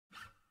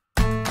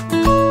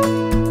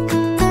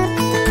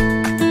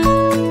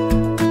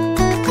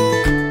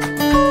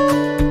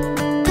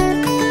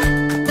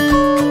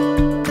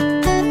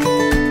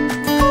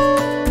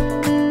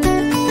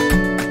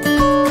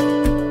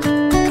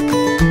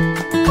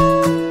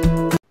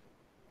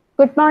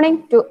Good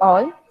morning to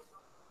all.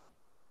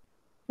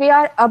 We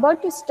are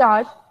about to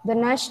start the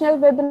national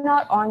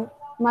webinar on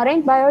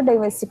marine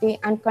biodiversity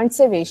and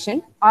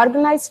conservation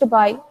organized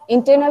by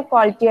Internal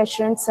Quality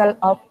Assurance Cell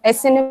of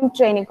SNM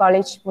Training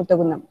College,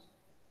 Moothakunnam.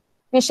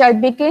 We shall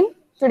begin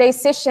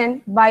today's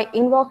session by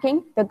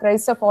invoking the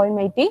grace of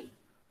Almighty.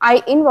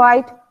 I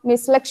invite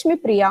Ms.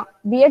 Laxmilatha,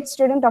 B.Ed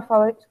student of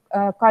our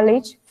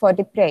college, for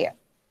the prayer.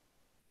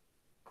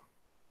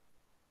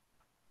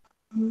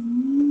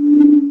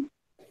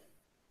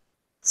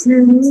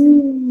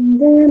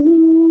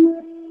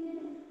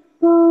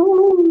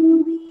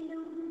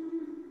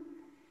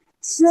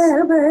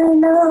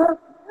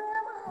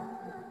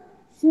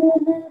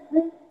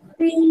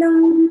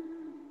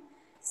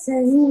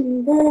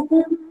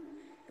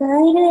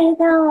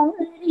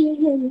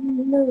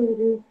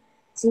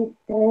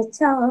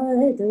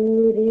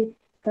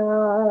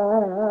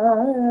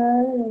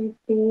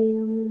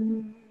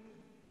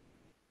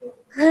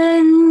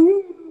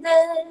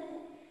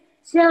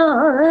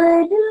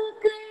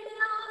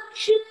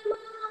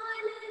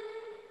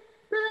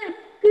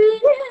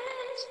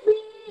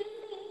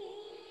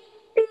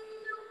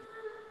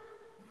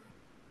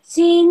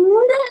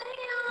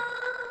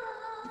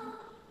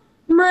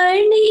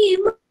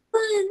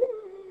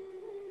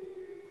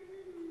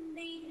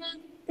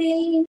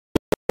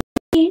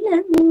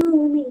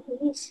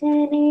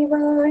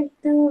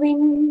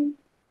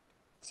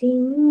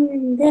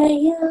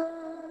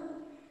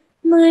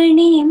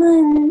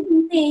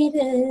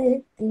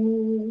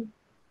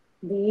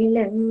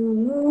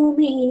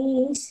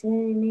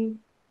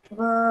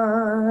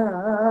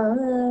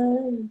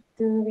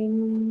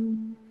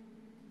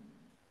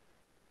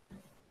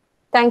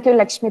 Thank you,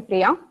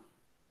 Laxmilatha.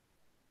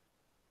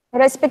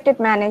 Respected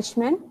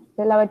management,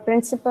 beloved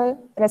principal,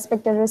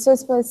 respected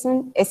resource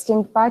person,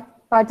 esteemed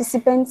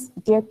participants,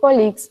 dear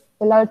colleagues,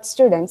 beloved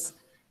students,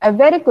 a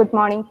very good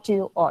morning to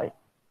you all.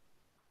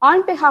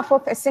 On behalf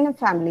of SNM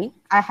family,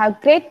 I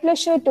have great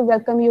pleasure to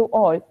welcome you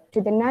all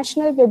to the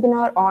national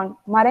webinar on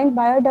marine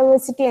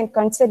biodiversity and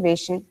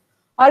conservation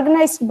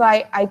organized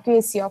by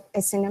IQAC of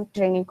SNM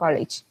Training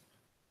College.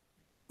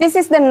 This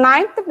is the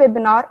 9th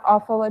webinar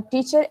of our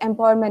Teacher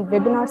Empowerment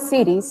webinar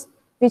series,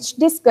 which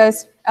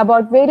discuss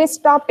about various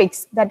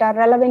topics that are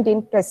relevant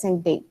in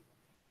present day.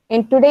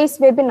 In today's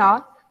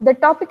webinar, the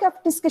topic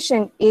of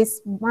discussion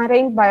is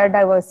marine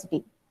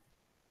biodiversity.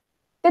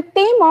 The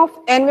theme of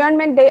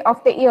Environment Day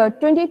of the year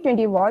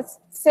 2020 was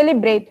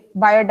Celebrate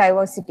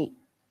Biodiversity.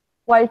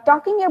 While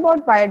talking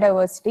about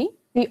biodiversity,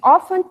 we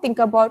often think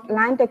about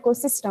land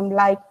ecosystem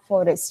like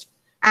forest,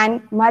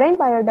 and marine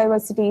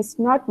biodiversity is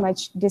not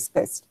much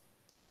discussed.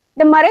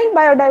 The marine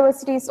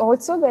biodiversity is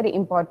also very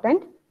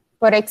important.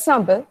 For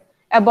example,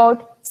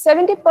 about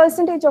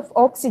 70% of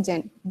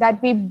oxygen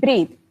that we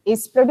breathe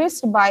is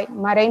produced by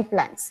marine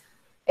plants.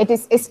 It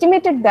is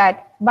estimated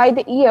that by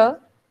the year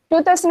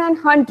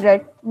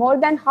 2100, more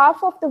than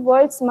half of the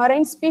world's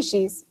marine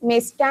species may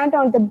stand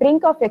on the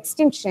brink of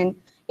extinction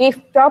if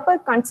proper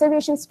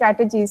conservation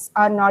strategies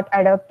are not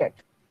adopted.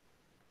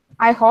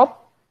 I hope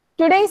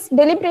today's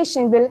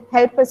deliberation will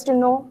help us to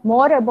know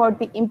more about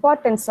the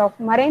importance of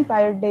marine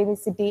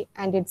biodiversity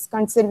and its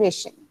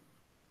conservation.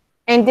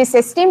 In this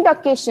esteemed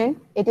occasion,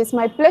 it is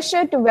my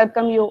pleasure to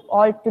welcome you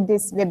all to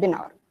this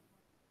webinar.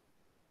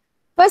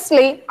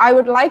 Firstly, I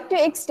would like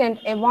to extend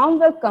a warm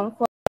welcome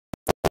for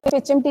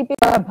HMTP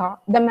Sabha,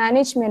 the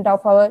management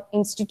of our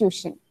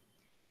institution.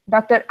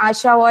 Dr.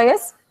 Asha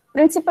OS,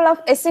 Principal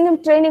of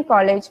SNM Training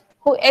College,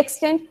 who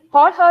extend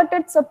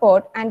wholehearted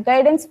support and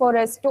guidance for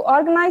us to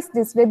organize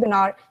this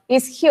webinar,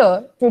 is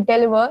here to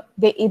deliver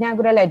the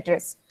inaugural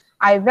address.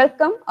 I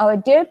welcome our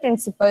dear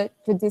principal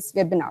to this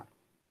webinar.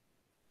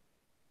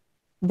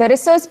 The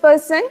resource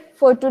person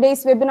for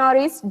today's webinar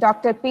is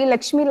Dr. P.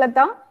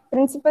 Laxmilatha,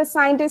 Principal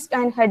Scientist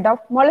and Head of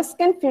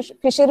Molluscan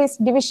Fisheries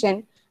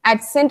Division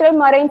at Central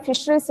Marine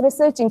Fisheries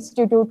Research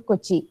Institute,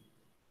 Kochi.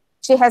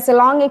 She has a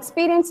long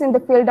experience in the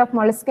field of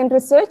molluscan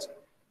research.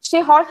 She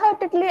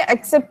wholeheartedly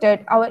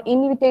accepted our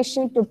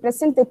invitation to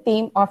present the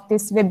theme of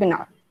this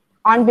webinar.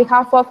 On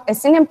behalf of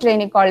SNM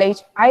Training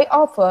College, I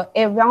offer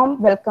a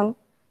warm welcome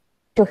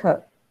to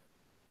her.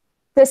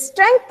 The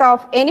strength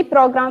of any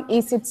program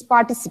is its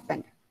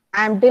participant.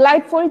 I am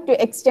delightful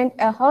to extend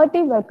a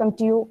hearty welcome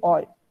to you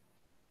all.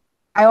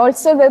 I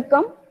also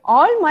welcome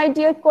all my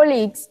dear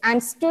colleagues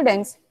and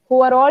students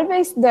who are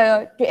always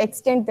there to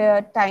extend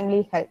their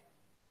timely help.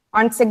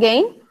 Once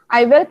again,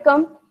 I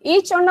welcome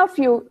each one of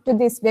you to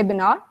this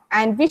webinar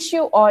and wish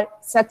you all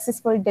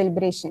successful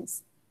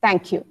deliberations.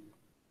 Thank you.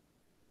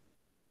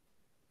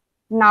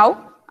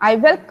 Now, I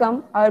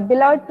welcome our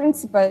beloved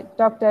principal,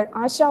 Dr.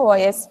 Asha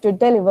OS, to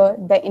deliver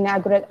the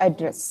inaugural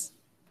address.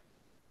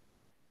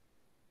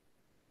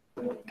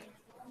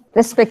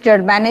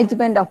 Respected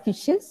management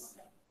officials,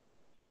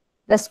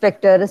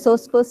 respected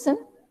resource person,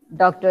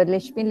 Dr.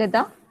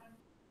 Laxmilatha,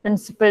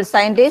 Principal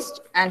Scientist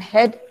and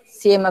Head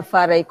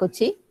CMFRI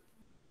Kochi,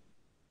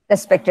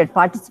 respected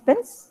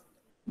participants,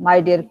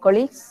 my dear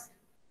colleagues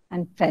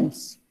and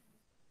friends.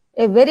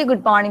 A very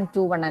good morning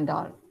to one and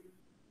all.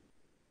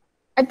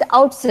 At the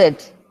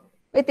outset,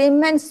 With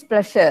immense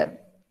pleasure,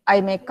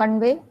 I may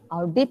convey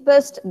our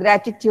deepest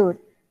gratitude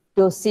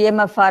to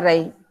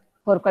CMFRI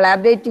for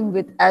collaborating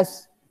with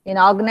us in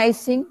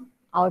organizing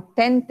our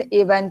 10th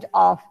event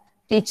of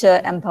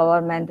Teacher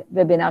Empowerment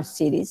webinar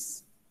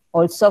series,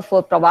 also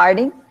for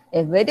providing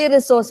a very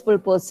resourceful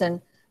person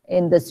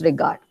in this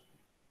regard.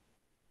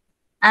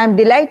 I am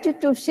delighted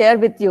to share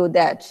with you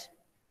that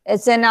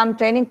SNM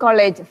Training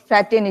College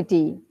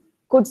Fraternity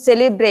could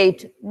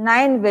celebrate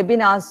 9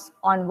 webinars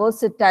on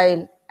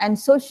versatile and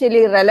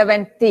socially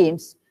relevant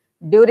themes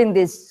during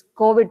this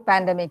COVID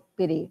pandemic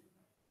period.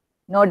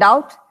 No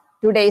doubt,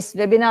 today's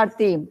webinar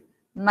theme,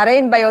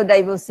 Marine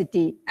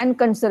Biodiversity and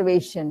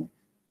Conservation,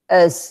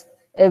 is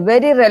a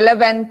very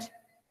relevant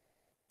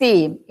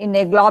theme in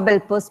a global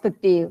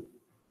perspective,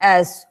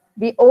 as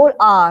we all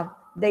are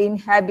the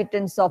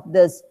inhabitants of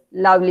this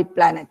lovely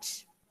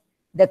planet.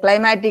 The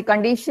climatic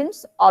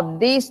conditions of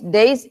these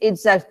days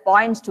itself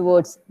points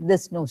towards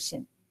this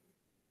notion.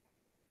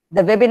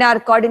 The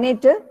webinar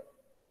coordinator,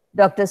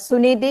 Dr.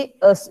 Sunidhi,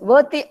 is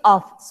worthy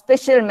of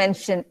special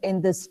mention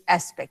in this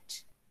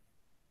aspect.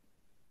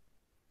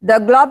 The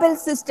global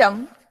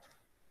system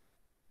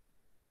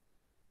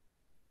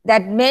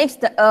that makes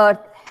the earth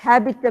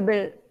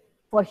habitable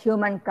for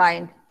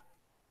humankind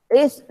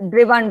is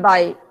driven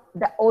by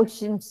the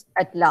oceans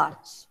at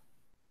large.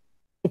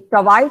 It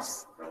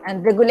provides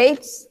and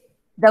regulates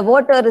the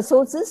water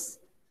resources,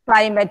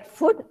 climate,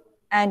 food,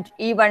 and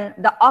even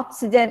the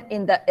oxygen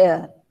in the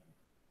air.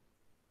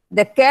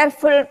 The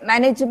careful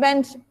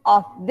management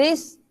of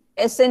this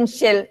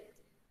essential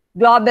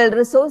global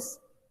resource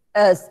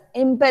is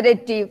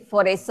imperative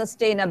for a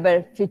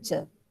sustainable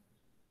future.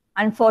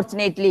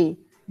 Unfortunately,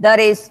 there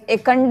is a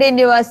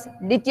continuous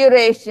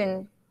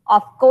deterioration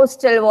of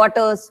coastal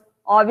waters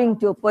owing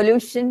to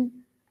pollution,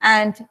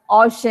 and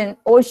ocean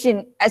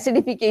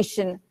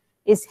acidification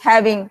is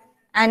having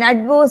an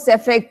adverse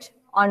effect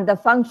on the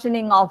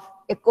functioning of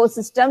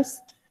ecosystems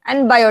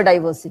and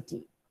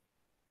biodiversity.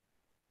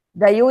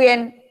 The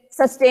UN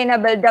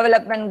Sustainable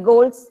Development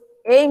Goals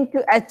aim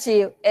to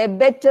achieve a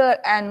better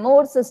and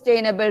more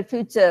sustainable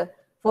future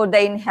for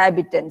the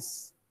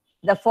inhabitants.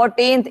 The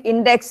 14th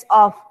Index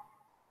of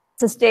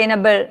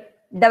Sustainable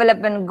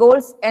Development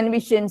Goals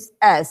envisions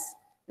as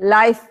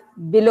life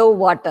below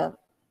water,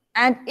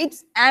 and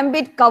its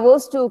ambit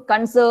covers to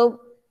conserve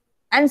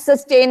and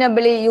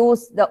sustainably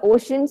use the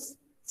oceans,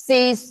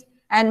 seas,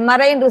 and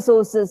marine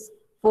resources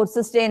for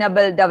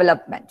sustainable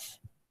development.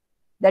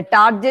 The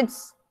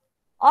targets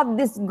of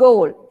this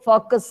goal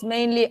focus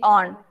mainly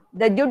on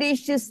the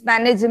judicious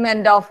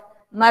management of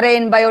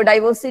marine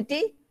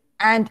biodiversity,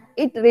 and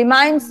it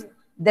reminds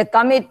the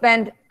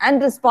commitment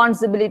and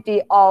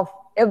responsibility of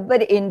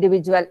every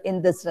individual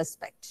in this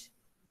respect.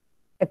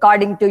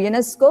 According to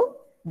UNESCO,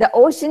 the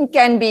ocean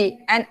can be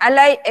an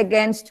ally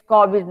against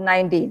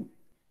COVID-19.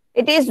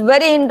 It is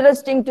very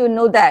interesting to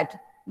know that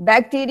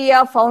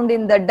bacteria found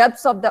in the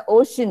depths of the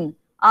ocean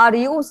are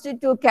used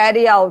to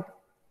carry out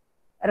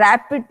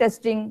rapid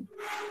testing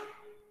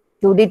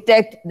to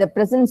detect the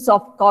presence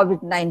of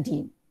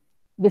COVID-19.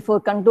 Before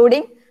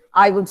concluding,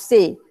 I would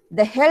say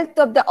the health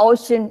of the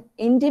ocean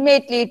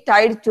intimately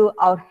tied to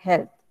our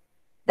health.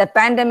 The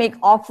pandemic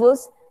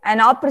offers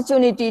an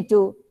opportunity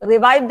to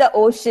revive the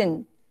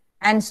ocean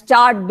and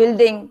start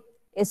building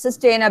a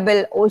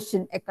sustainable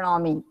ocean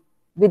economy.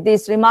 With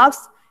these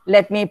remarks,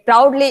 let me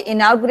proudly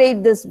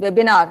inaugurate this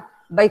webinar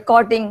by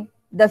quoting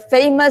the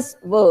famous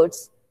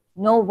words,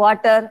 "No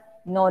water,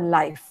 no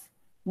life.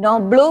 No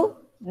blue,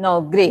 no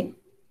green."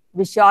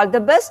 Wish you all the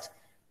best.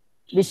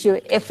 Wish you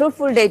a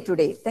fruitful day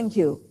today. Thank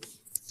you.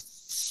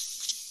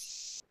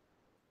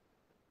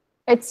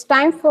 It's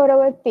time for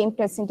our theme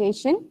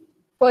presentation.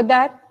 For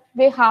that,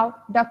 we have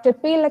Dr.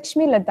 P.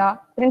 Laxmilatha,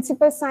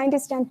 Principal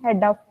Scientist and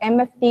Head of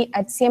MFT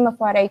at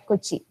CMFRI,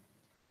 Kochi.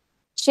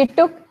 She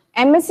took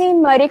MSc in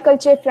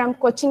Mariculture from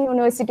Kochi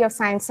University of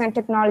Science and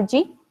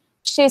Technology.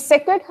 She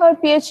secured her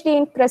PhD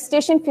in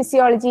Crustacean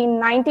Physiology in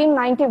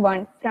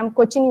 1991 from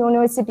Kochi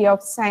University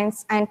of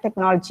Science and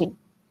Technology.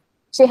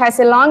 She has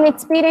a long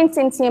experience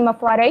in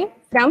CMFRI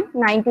from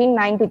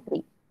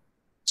 1993.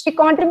 She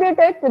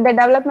contributed to the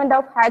development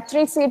of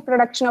hatchery seed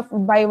production of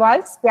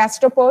bivalves,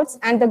 gastropods,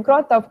 and the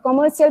growth of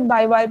commercial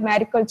bivalve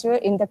mariculture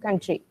in the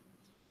country.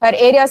 Her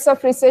areas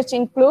of research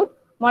include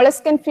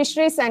molluscan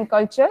fisheries and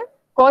culture,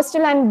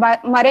 coastal and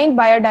marine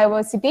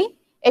biodiversity,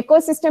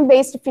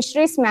 ecosystem-based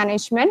fisheries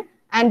management,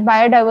 and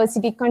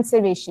biodiversity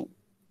conservation.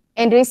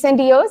 In recent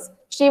years,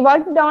 she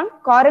worked on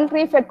coral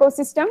reef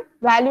ecosystem,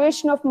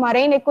 valuation of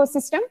marine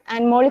ecosystem,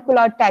 and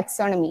molecular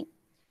taxonomy.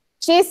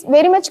 She is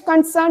very much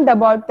concerned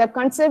about the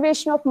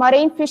conservation of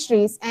marine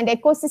fisheries and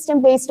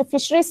ecosystem-based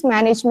fisheries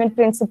management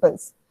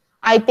principles.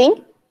 I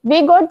think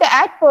we got the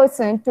apt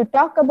person to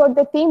talk about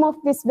the theme of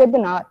this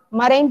webinar,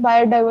 marine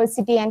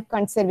biodiversity and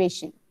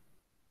conservation.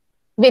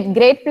 With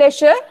great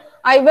pleasure,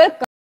 I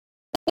welcome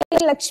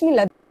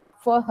Laxmilatha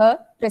for her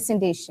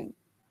presentation.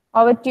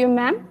 Over to you,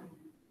 ma'am.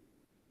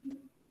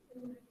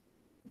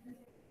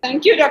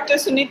 Thank you, Dr.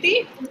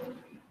 Sunidhi.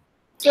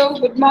 So,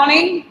 good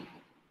morning.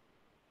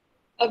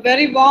 A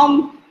very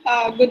warm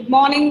Good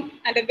morning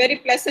and a very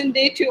pleasant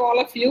day to all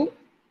of you.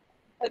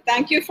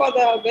 Thank you for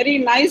the very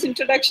nice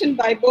introduction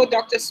by both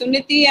Dr.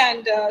 Suniti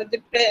and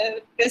the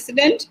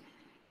President.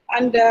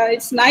 And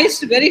it's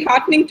nice, very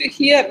heartening to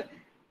hear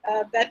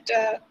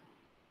that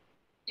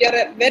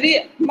you're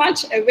very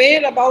much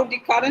aware about the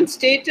current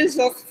status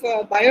of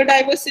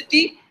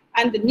biodiversity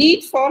and the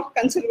need for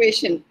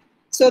conservation.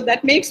 So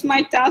that makes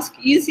my task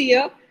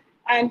easier,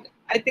 and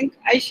I think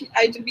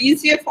it will be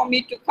easier for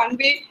me to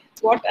convey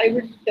what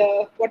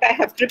I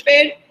have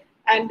prepared,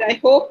 and I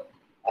hope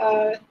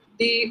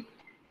the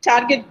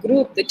target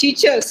group, the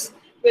teachers,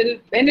 will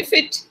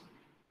benefit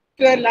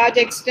to a large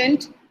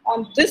extent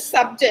on this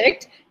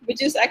subject,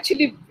 which is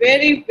actually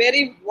very,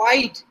 very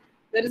wide.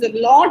 There is a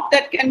lot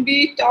that can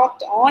be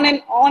talked on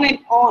and on and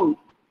on,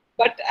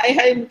 but I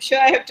am sure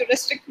I have to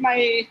restrict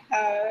my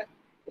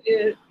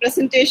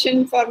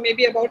presentation for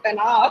maybe about an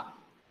hour.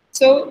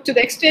 So to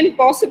the extent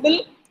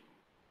possible,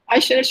 I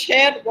shall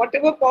share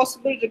whatever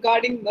possible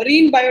regarding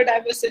marine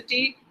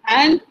biodiversity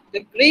and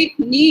the great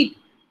need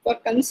for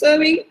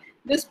conserving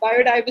this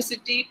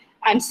biodiversity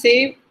and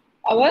save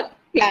our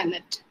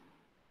planet.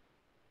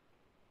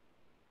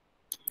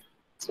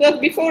 So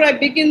before I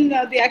begin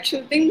the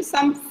actual thing,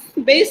 some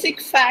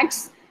basic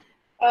facts.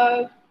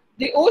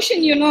 The ocean,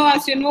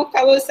 as you know,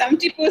 covers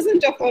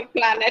 70% of our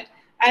planet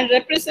and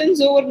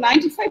represents over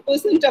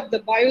 95% of the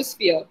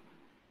biosphere.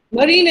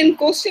 Marine and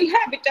coastal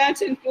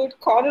habitats include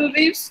coral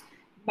reefs,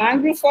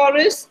 mangrove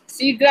forests,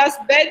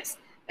 seagrass beds,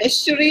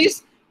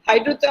 estuaries,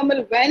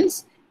 hydrothermal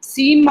vents,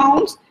 sea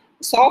mounts,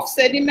 soft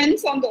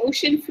sediments on the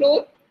ocean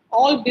floor,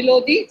 all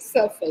below the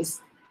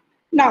surface.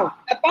 Now,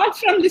 apart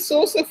from the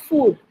source of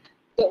food,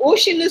 the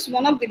ocean is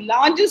one of the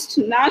largest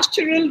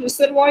natural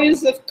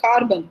reservoirs of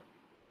carbon.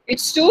 It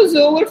stores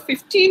over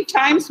 15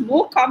 times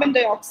more carbon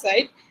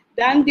dioxide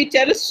than the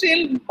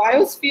terrestrial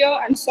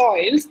biosphere and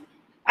soils,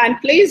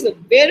 and plays a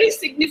very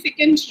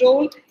significant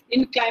role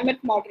in climate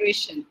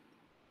moderation.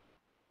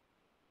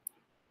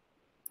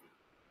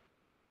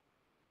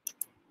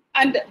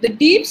 And the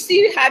deep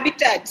sea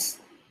habitats,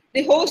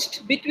 they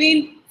host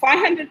between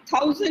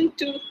 500,000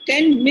 to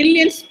 10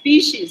 million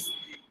species.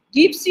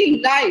 Deep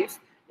sea life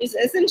is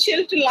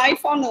essential to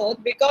life on Earth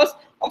because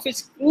of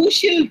its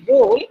crucial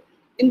role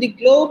in the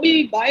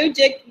global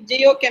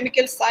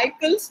biogeochemical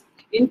cycles,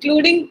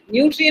 including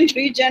nutrient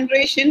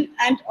regeneration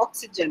and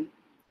oxygen.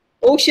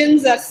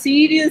 Oceans are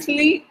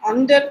seriously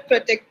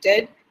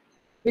underprotected,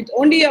 with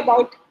only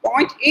about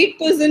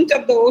 0.8%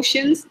 of the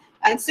oceans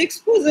and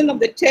 6% of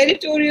the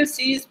territorial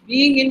seas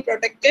being in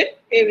protected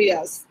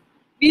areas.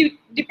 We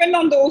depend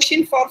on the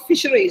ocean for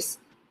fisheries,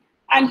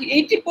 and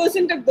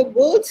 80% of the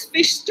world's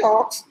fish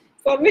stocks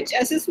for which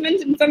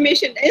assessment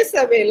information is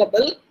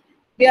available,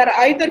 they are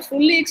either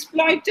fully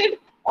exploited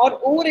or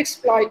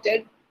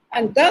overexploited,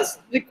 and thus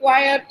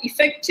require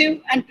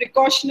effective and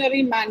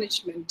precautionary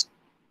management.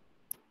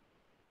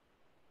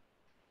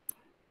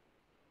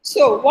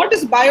 So what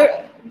is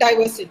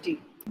biodiversity?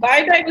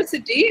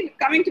 Biodiversity,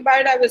 coming to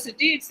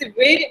biodiversity, it's a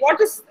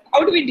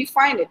how do we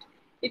define it?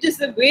 It is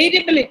the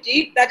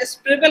variability that is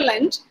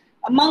prevalent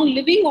among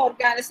living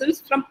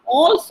organisms from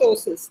all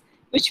sources,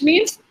 which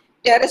means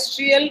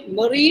terrestrial,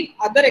 marine,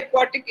 other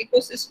aquatic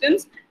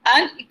ecosystems,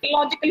 and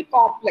ecological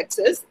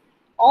complexes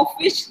of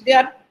which they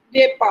are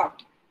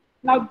part.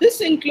 Now,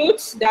 this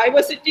includes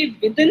diversity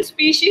within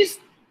species,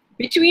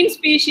 between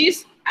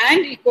species,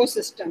 and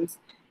ecosystems.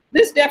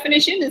 This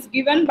definition is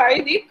given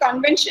by the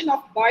Convention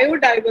of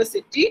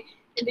Biodiversity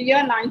in the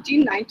year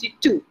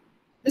 1992.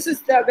 This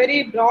is the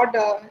very broad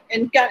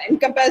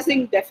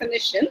encompassing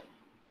definition,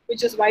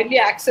 which is widely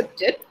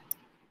accepted.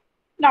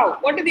 Now,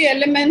 what are the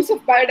elements of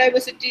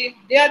biodiversity?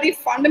 They are the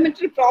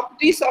fundamental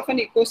properties of an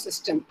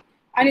ecosystem.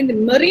 And in the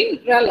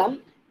marine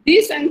realm,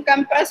 these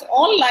encompass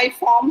all life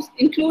forms,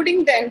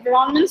 including the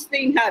environments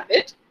they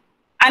inhabit,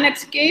 and it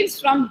scales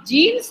from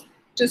genes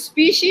to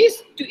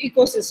species to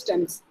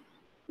ecosystems.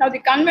 Now, the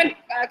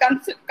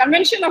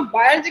Convention of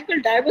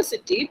Biological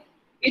Diversity,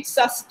 its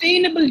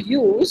sustainable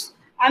use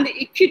and the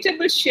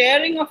equitable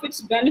sharing of its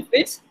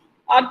benefits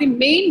are the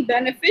main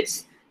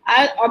benefits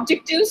and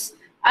objectives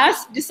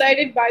as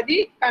decided by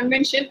the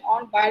Convention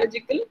on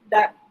Biological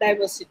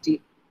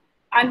Diversity.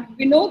 And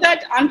we know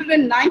that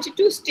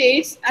 192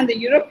 states and the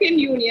European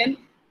Union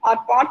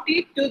are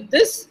party to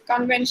this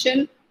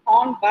Convention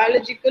on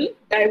Biological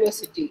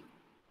Diversity.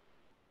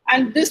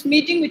 And this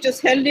meeting, which was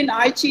held in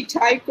Aichi,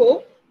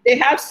 Taiko, they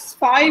have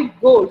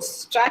 5 goals,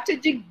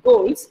 strategic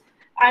goals,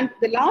 and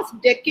the last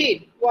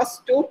decade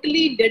was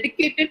totally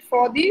dedicated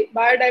for the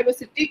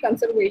biodiversity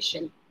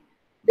conservation.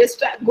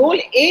 This goal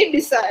A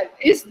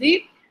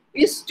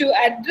is to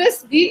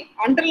address the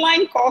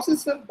underlying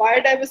causes of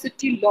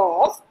biodiversity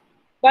loss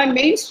by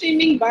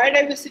mainstreaming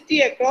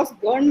biodiversity across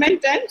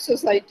government and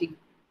society.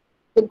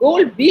 The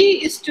goal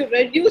B is to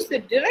reduce the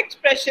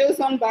direct pressures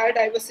on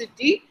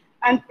biodiversity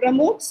and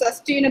promote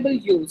sustainable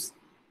use.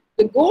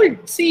 The goal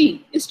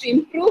C is to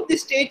improve the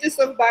status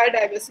of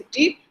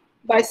biodiversity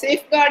by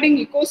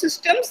safeguarding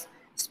ecosystems,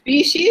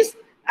 species,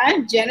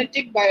 and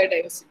genetic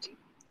biodiversity.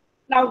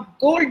 Now,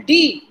 goal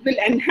D will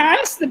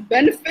enhance the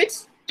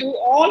benefits to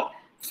all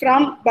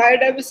from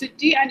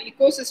biodiversity and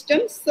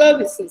ecosystem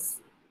services.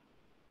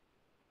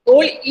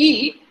 Goal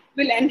E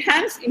will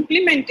enhance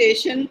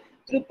implementation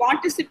through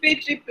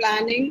participatory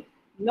planning,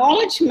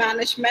 knowledge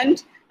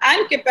management,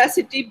 and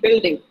capacity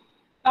building.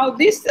 Now,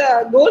 these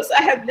goals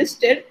I have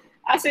listed.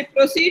 As I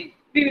proceed,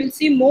 we will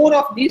see more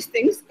of these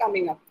things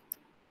coming up.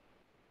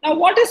 Now,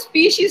 what is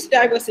species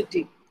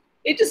diversity?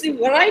 It is the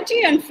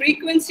variety and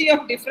frequency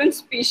of different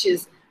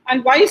species.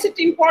 And why is it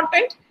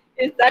important?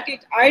 Is that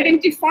it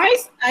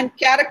identifies and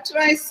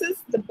characterizes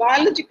the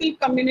biological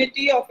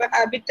community of a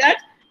habitat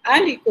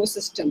and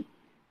ecosystem.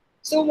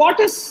 So what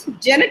is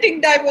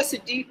genetic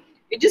diversity?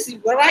 It is the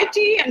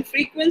variety and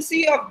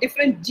frequency of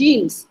different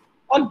genes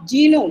or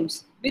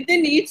genomes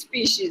within each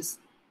species.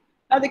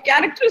 Now, the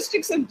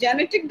characteristics of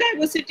genetic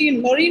diversity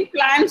in marine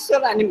plants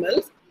or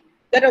animals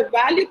that are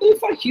valuable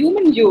for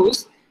human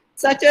use,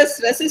 such as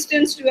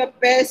resistance to a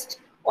pest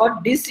or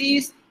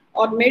disease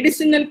or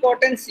medicinal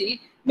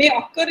potency, may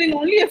occur in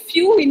only a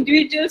few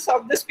individuals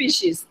of the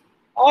species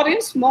or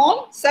in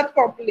small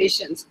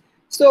subpopulations.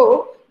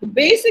 So, the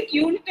basic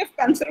unit of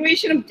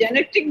conservation of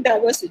genetic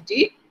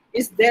diversity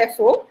is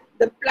therefore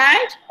the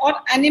plant or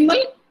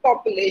animal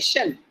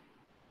population.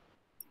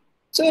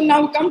 So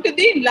now come to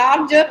the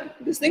larger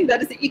thing,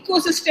 that is the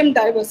ecosystem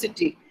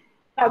diversity.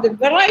 Now the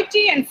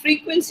variety and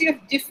frequency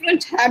of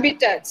different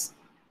habitats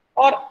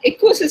or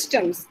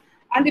ecosystems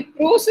and the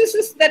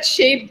processes that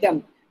shape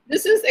them.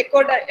 This is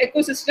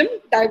ecosystem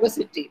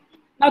diversity.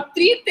 Now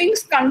three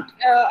things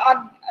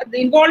are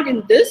involved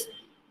in this.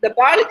 The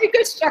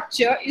biological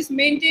structure is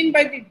maintained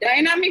by the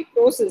dynamic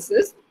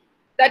processes,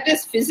 that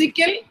is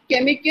physical,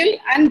 chemical,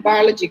 and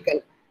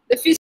biological. The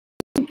physical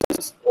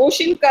includes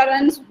ocean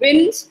currents,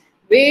 winds,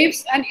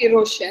 waves, and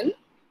erosion,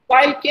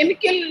 while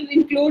chemical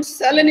includes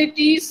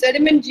salinity,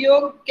 sediment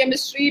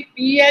geochemistry,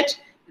 pH,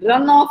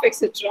 runoff,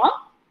 etc.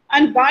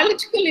 And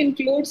biological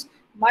includes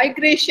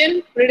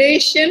migration,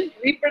 predation,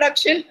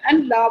 reproduction,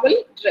 and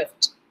larval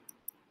drift.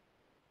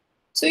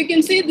 So you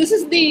can see this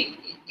is the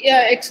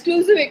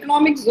exclusive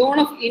economic zone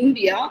of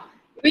India,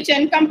 which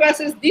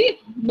encompasses the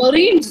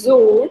marine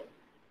zone,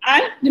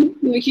 and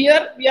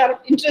here we are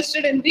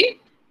interested in the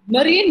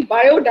marine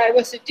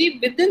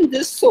biodiversity within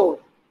this zone.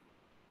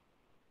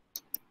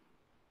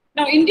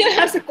 Now, India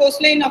has a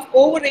coastline of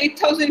over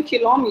 8,000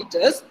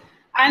 kilometers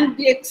and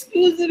the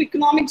exclusive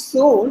economic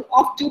zone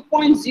of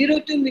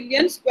 2.02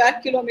 million square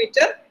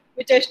kilometer,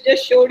 which I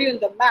just showed you in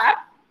the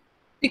map.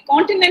 The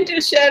continental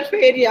shelf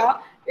area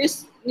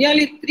is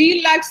nearly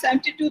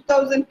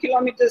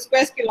 3,72,000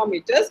 square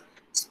kilometers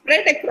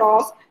spread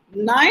across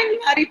 9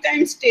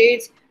 maritime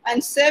states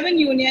and 7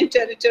 union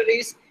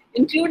territories,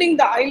 including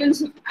the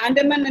islands of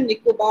Andaman and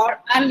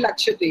Nicobar and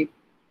Lakshadweep.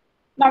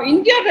 Now,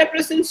 India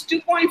represents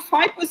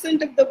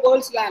 2.5% of the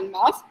world's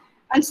landmass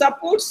and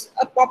supports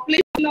a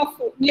population of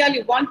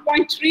nearly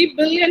 1.3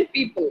 billion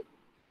people.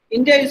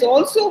 India is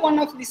also one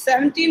of the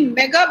 17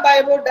 mega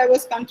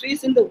biodiverse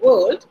countries in the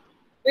world,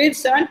 with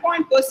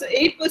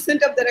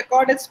 7.8% of the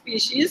recorded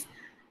species,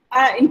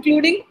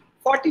 including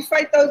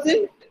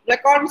 45,000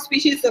 recorded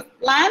species of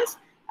plants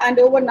and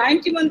over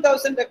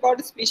 91,000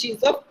 recorded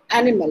species of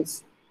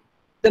animals.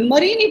 The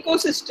marine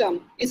ecosystem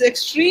is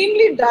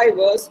extremely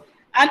diverse,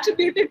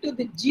 attributed to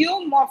the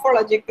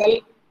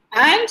geomorphological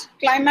and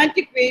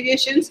climatic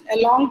variations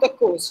along the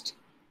coast.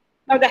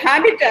 Now the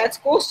habitats,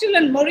 coastal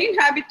and marine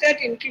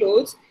habitat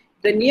includes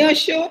the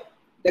nearshore,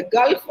 the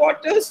Gulf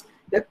waters,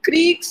 the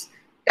creeks,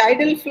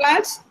 tidal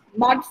flats,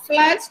 mud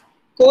flats,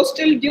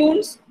 coastal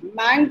dunes,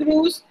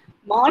 mangroves,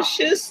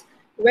 marshes,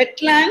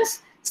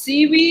 wetlands,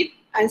 seaweed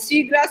and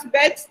seagrass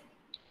beds,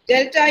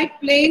 deltaic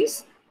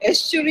plains,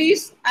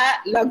 estuaries,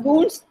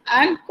 lagoons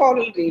and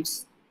coral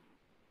reefs.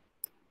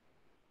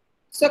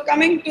 So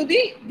coming to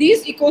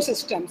these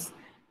ecosystems,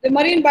 the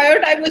marine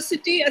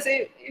biodiversity is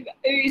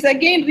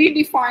again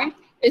redefined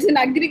as an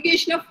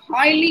aggregation of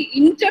highly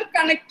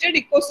interconnected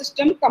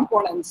ecosystem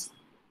components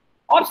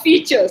or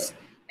features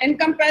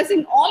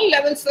encompassing all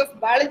levels of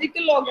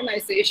biological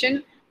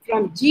organization,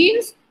 from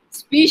genes,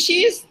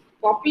 species,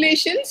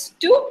 populations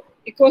to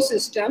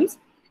ecosystems,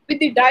 with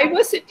the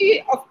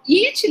diversity of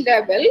each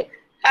level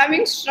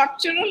having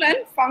structural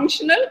and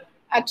functional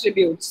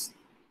attributes.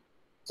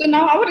 So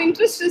now our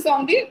interest is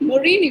on the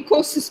marine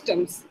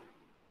ecosystems.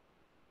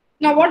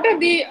 Now what are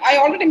I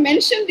already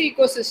mentioned the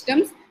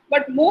ecosystems,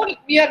 but more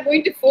we are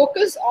going to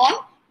focus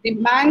on the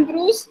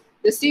mangroves,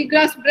 the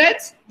seagrass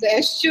beds, the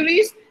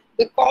estuaries,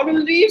 the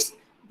coral reefs,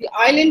 the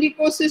island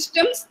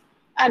ecosystems,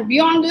 and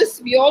beyond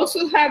this we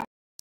also have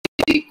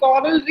the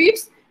coral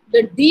reefs,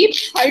 the deep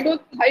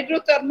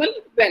hydrothermal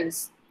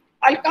vents.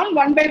 I'll come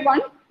one by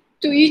one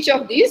to each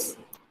of these.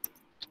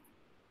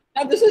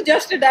 Now this is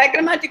just a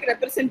diagrammatic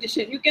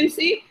representation. You can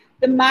see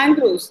the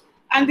mangroves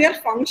and their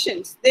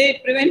functions.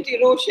 They prevent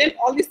erosion,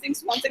 all these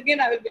things once again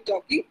I will be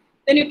talking.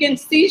 Then you can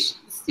see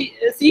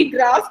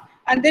seagrass,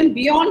 and then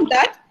beyond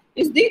that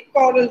is the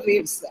coral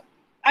reefs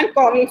and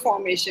coral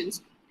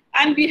formations.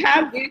 And we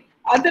have the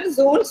other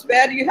zones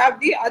where you have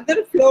the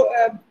other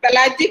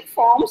pelagic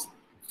forms,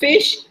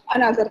 fish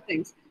and other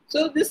things.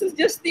 So this is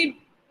just the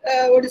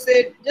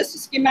just a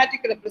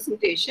schematic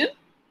representation.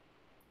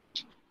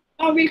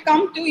 Now we'll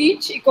come to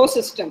each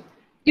ecosystem.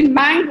 The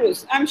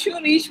mangroves, I'm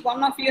sure each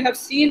one of you have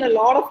seen a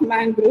lot of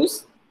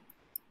mangroves.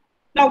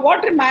 Now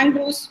what are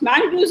mangroves?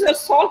 Mangroves are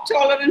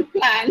salt-tolerant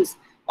plants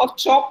of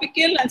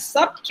tropical and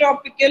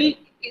subtropical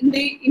in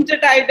the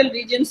intertidal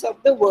regions of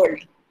the world.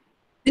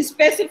 The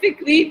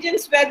specific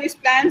regions where these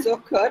plants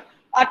occur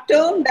are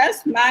termed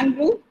as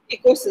mangrove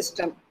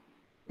ecosystem.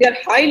 They are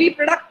highly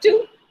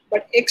productive,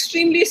 but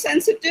extremely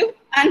sensitive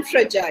and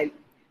fragile.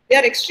 They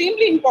are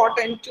extremely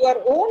important to our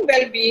own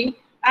well-being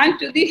and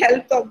to the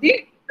health of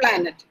the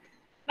planet.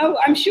 Now,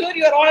 I'm sure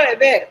you are all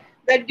aware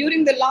that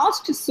during the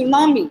last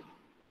tsunami,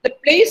 the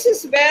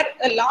places where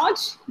a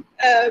large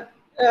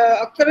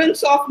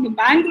occurrence of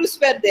mangroves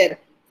were there,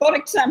 for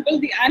example,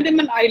 the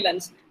Andaman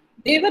Islands,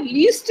 they were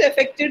least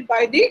affected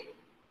by the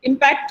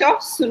impact of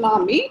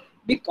tsunami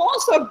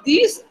because of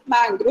these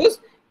mangroves,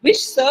 which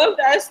served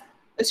as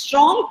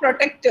strong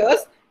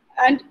protectors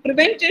and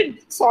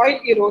prevented soil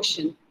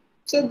erosion.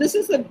 So this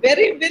is a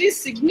very, very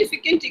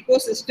significant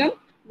ecosystem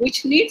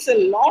which needs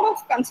a lot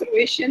of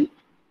conservation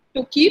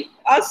to keep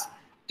us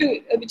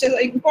which is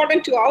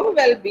important to our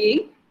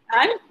well-being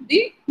and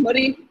the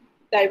marine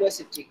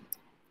diversity.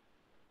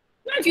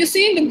 Now, if you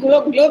see in the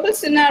global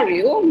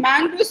scenario,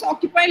 mangroves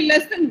occupy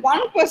less than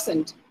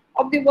 1%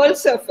 of the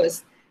world's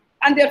surface,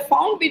 and they are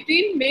found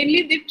between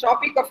mainly the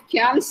Tropic of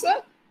Cancer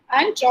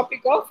and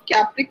Tropic of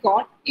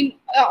Capricorn in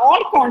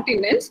all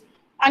continents,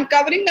 and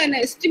covering an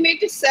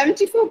estimated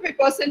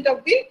 74%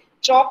 of the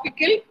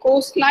tropical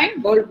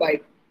coastline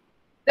worldwide.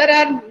 There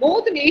are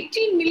more than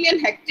 18 million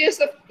hectares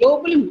of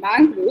global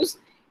mangroves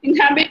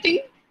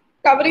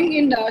covering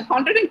in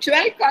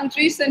 112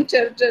 countries and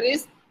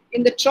territories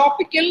in the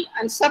tropical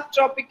and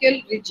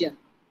subtropical region.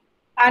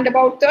 And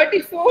about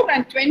 34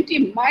 and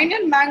 20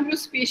 minor mangrove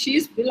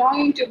species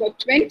belonging to about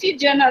 20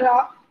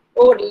 genera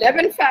or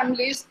 11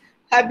 families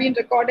have been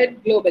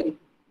recorded globally.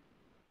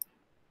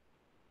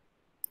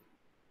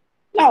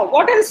 Now,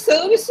 what are the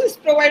services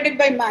provided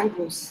by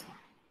mangroves?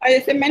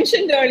 As I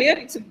mentioned earlier,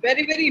 it's a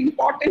very, very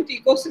important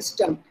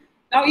ecosystem.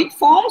 Now, it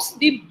forms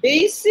the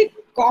basic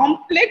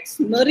complex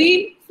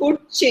marine food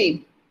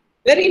chain.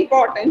 Very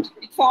important.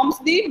 It forms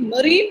the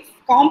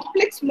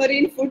complex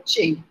marine food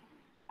chain.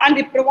 And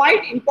they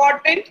provide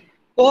important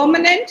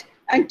permanent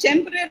and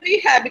temporary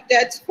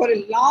habitats for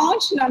a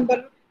large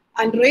number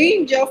and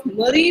range of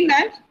marine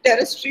and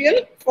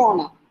terrestrial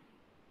fauna.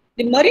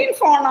 The marine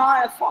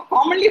fauna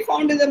commonly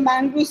found in the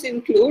mangroves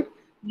include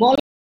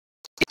mollusks,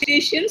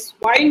 crustaceans,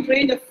 wide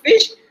range of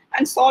fish,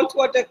 and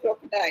saltwater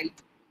crocodile.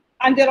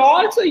 And they're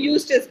also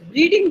used as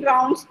breeding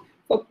grounds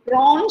for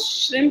prawns,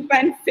 shrimp,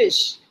 and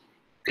fish.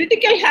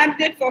 Critical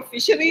habitat for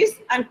fisheries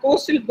and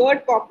coastal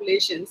bird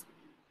populations.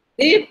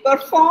 They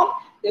perform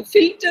the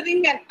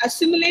filtering and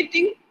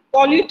assimilating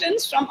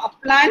pollutants from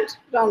upland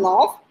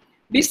runoff,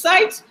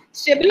 besides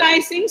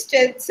stabilizing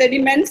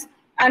sediments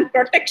and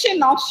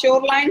protection of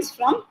shorelines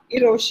from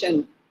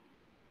erosion.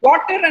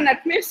 Water and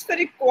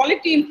atmospheric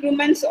quality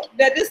improvements,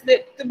 that is,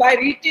 by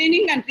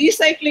retaining and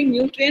recycling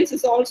nutrients,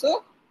 is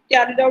also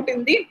carried out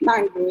in the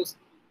mangroves.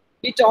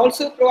 It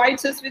also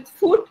provides us with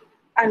food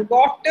and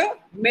water,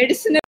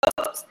 medicinal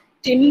herbs,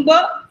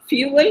 timber,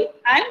 fuel,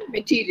 and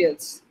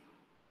materials.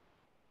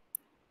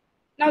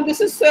 Now,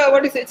 this is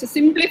it's a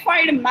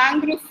simplified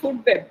mangrove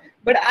food web,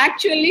 but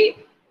actually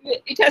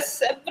it has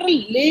several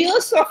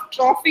layers of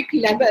trophic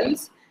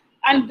levels,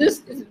 and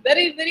this is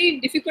very, very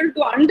difficult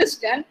to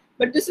understand,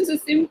 but this is a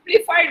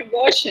simplified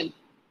version.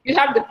 You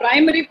have the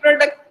primary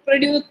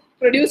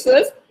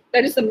producers,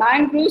 that is the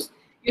mangroves,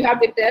 you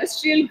have the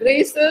terrestrial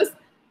grazers,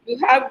 you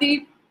have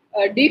the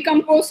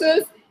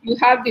decomposers, you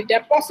have the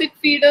deposit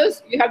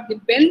feeders, you have the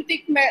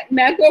benthic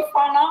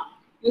megafauna,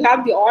 you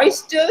have the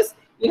oysters,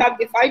 you have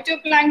the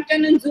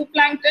phytoplankton and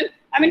zooplankton.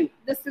 I mean,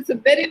 this is a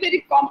very,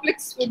 very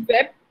complex food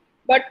web,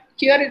 but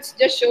here it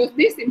just shows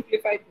the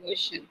simplified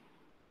version.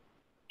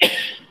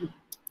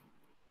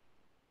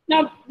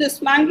 Now,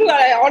 this mangrove,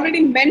 I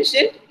already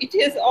mentioned, it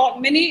has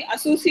many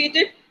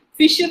associated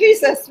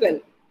fisheries as well.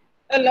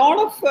 A lot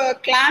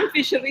of clam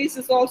fisheries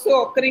is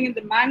also occurring in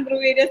the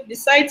mangrove areas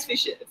besides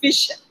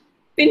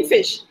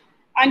finfish.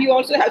 And you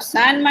also have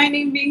sand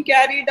mining being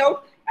carried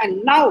out.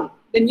 And now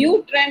the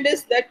new trend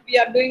is that we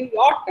are doing a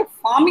lot of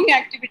farming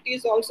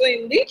activities also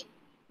in the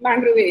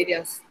mangrove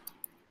areas.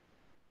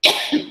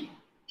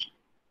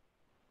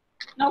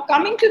 Now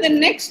coming to the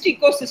next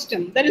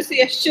ecosystem, that is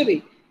the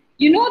estuary.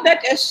 You know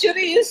that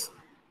estuary is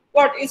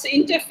what is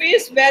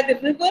interface where the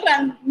river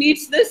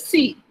meets the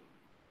sea.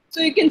 So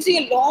you can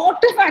see a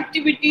lot of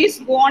activities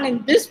go on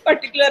in this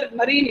particular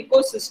marine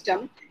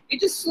ecosystem.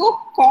 It is so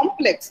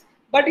complex,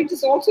 but it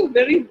is also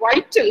very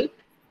vital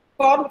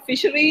for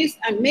fisheries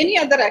and many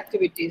other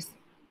activities.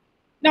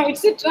 Now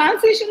it's a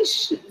transition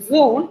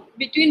zone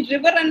between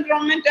river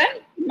environment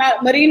and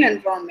marine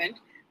environment,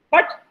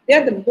 but they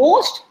are the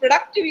most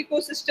productive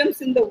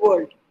ecosystems in the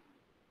world.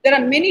 There are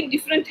many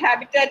different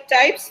habitat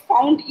types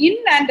found in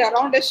and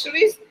around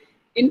estuaries,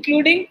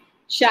 including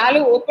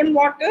shallow open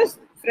waters,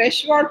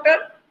 fresh water,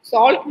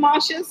 salt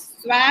marshes,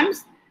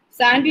 swamps,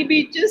 sandy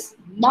beaches,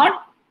 mud,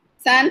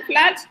 sand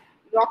flats,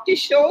 rocky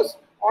shores,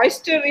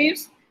 oyster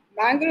reefs,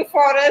 mangrove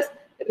forests,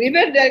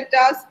 river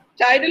deltas,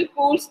 tidal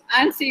pools,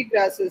 and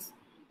seagrasses.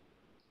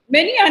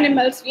 Many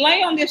animals rely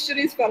on the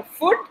estuaries for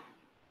food,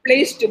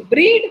 place to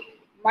breed,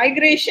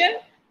 migration,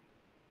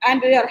 and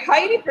they are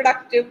highly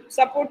productive,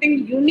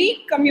 supporting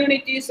unique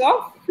communities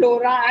of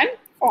flora and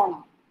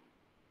fauna.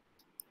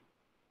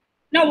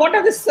 Now, what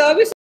are the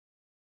services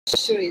of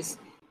estuaries?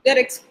 They are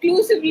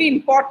exclusively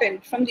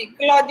important from the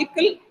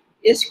ecological,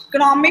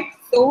 economic,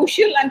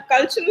 social, and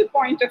cultural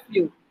point of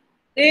view.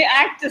 They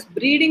act as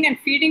breeding and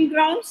feeding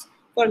grounds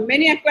for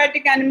many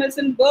aquatic animals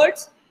and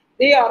birds.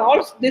 They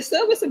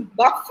serve as a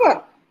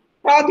buffer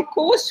for the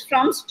coast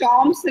from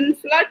storms and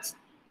floods.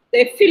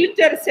 They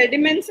filter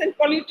sediments and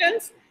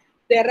pollutants.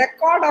 Their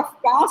record of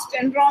past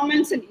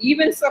environments and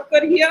events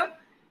occur here,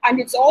 and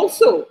it's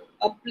also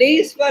a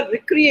place for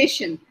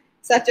recreation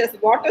such as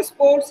water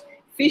sports,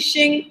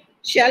 fishing,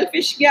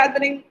 shellfish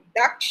gathering,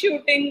 duck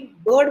shooting,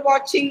 bird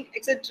watching,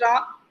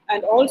 etc.,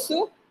 and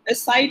also a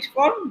site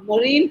for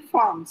marine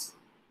farms.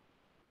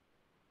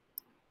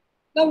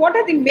 Now, what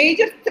are the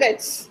major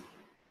threats?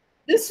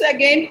 This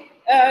again,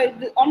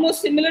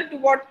 almost similar to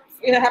what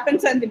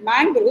happens in the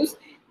mangroves.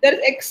 There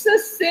is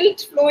excess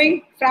silt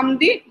flowing from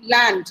the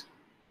land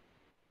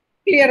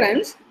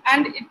clearance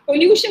and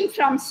pollution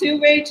from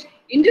sewage,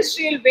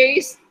 industrial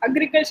waste,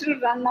 agricultural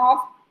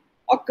runoff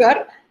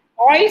occur,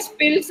 oil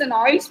spills and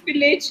oil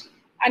spillage,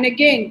 and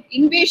again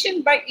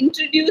invasion by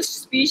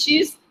introduced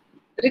species,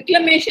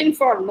 reclamation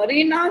for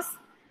marinas,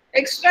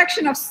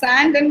 extraction of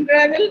sand and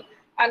gravel,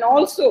 and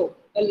also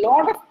a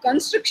lot of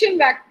construction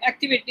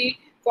activity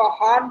for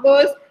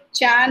harbors,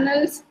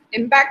 channels,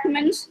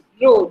 embankments,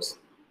 roads,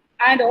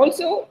 and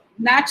also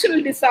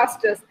natural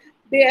disasters.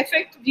 They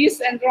affect this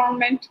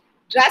environment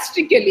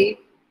drastically,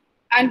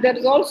 and there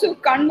is also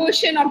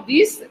conversion of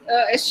these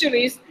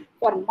estuaries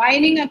for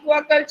mining,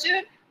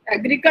 aquaculture,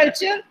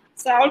 agriculture,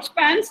 salt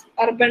pans,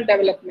 urban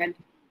development.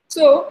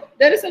 So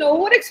there is an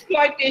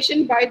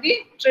overexploitation by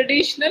the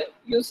traditional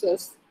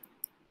users.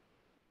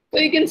 So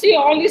you can see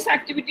all these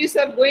activities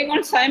are going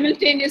on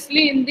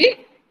simultaneously in the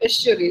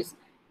estuaries.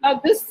 Now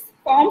this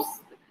forms,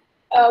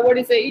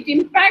 it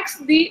impacts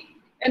the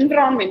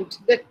environment,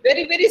 the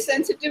very, very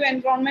sensitive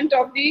environment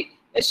of the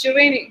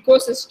estuarine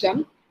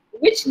ecosystem,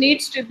 which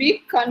needs to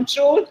be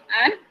controlled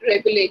and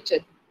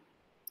regulated.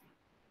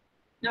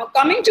 Now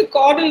coming to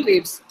coral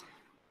reefs,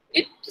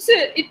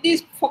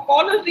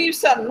 coral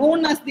reefs are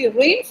known as the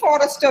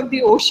rainforest of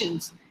the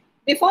oceans.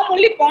 They form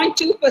only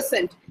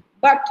 0.2%,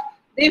 but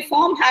they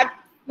form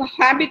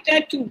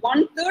habitat to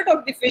 1/3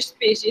 of the fish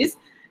species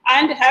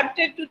and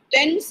habitat to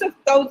tens of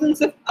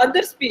thousands of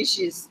other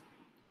species.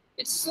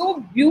 It's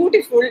so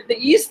beautiful, the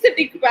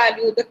aesthetic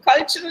value, the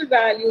cultural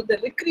value, the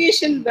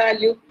recreation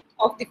value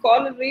of the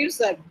coral reefs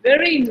are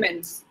very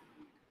immense.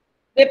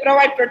 They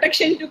provide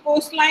protection to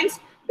coastlines,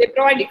 they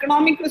provide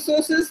economic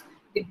resources,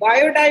 the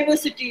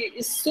biodiversity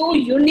is so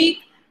unique,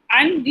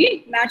 and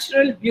the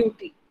natural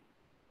beauty.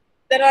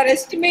 There are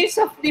estimates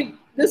of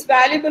this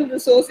valuable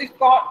resource. It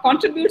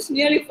contributes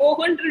nearly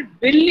 400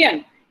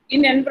 billion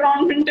in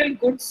environmental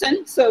goods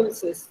and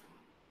services.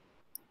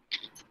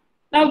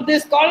 Now,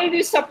 these coral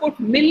reefs support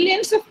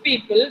millions of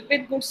people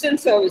with goods and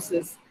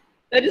services.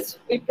 That is,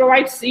 it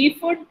provides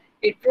seafood,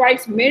 it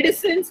provides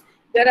medicines,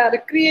 there are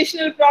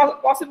recreational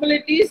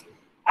possibilities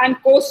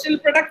and coastal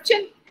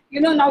production. You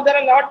know, now there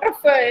are a lot of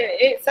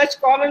such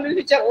coral reefs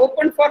which are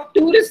open for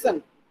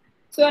tourism.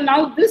 So now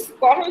these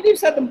coral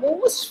reefs are the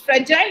most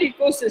fragile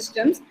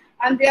ecosystems,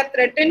 and they are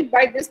threatened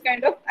by this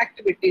kind of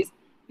activities.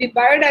 The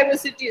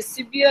biodiversity is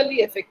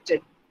severely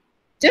affected.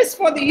 Just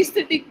for the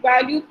aesthetic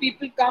value,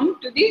 people come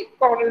to the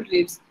coral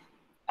reefs,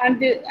 and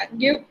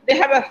they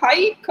have a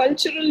high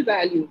cultural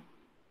value,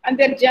 and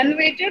they're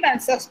generated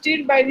and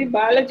sustained by the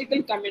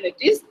biological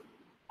communities.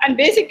 And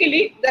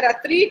basically, there are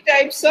 3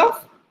 types of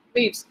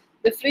reefs: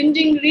 the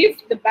fringing reef,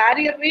 the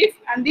barrier reef,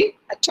 and the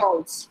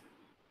atolls.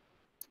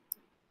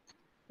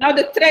 Now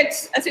the threats,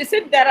 as I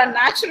said, there are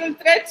natural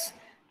threats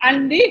and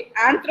the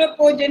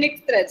anthropogenic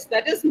threats,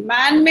 that is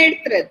man-made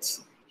threats,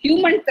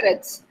 human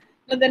threats.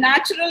 Now the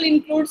natural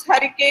includes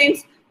hurricanes,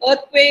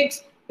 earthquakes,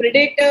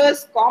 predators,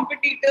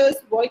 competitors,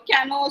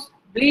 volcanoes,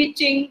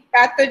 bleaching,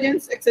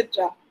 pathogens,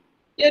 etc.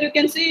 Here you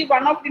can see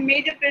one of the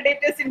major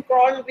predators in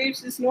coral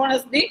reefs is known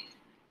as the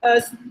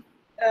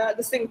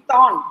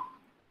thorn.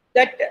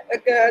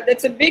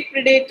 That's a big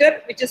predator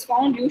which is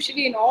found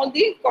usually in all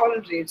the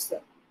coral reefs.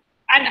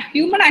 And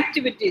human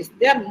activities,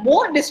 they are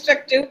more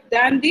destructive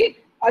than the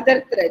other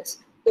threats.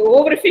 The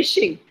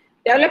overfishing,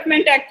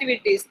 development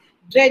activities,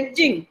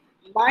 dredging,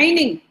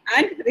 mining,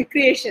 and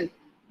recreation.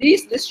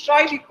 These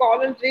destroy the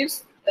coral reefs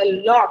a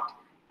lot,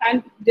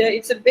 and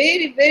it's a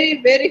very, very,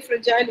 very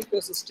fragile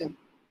ecosystem.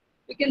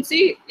 You can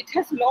see it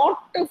has a lot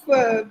of,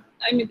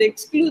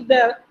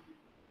 the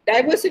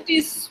diversity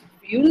is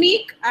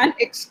unique and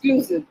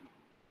exclusive.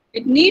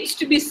 It needs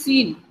to be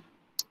seen.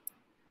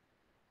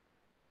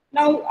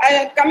 Now,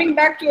 coming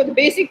back to the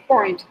basic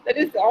point, that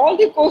is all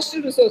the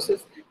coastal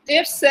resources, they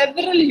have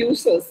several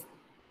uses.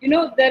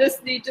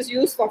 it is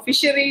used for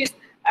fisheries,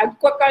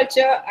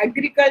 aquaculture,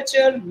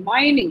 agriculture,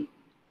 mining.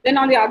 Then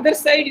on the other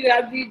side, you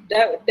have the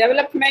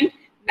development,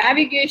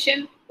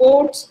 navigation,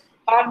 ports,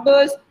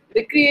 harbors,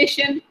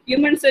 recreation,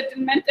 human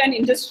settlement, and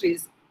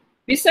industries.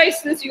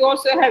 Besides this, you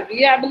also have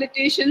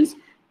rehabilitations,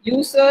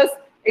 users,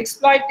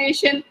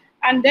 exploitation,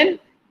 and then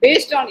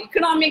based on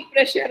economic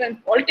pressure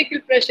and political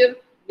pressure,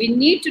 we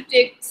need to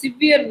take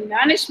severe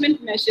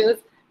management measures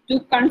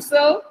to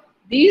conserve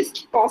these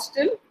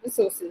coastal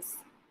resources.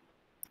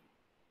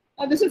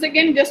 Now, this is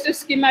again just a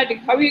schematic,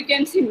 how you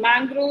can see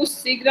mangroves,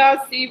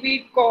 seagrass,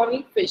 seaweed,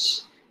 coral,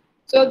 fish.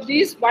 So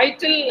these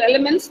vital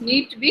elements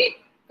need to be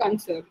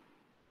conserved.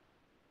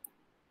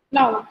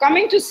 Now,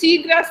 coming to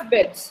seagrass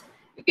beds,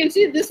 you can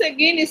see this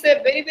again is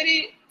a very,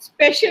 very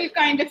special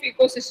kind of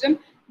ecosystem.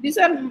 These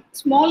are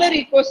smaller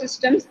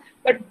ecosystems,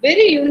 but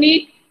very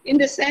unique in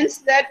the sense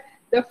that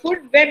the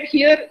food web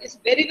here is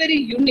very, very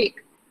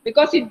unique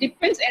because it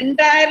depends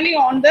entirely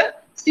on the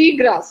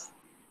seagrass.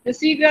 The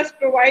seagrass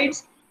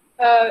provides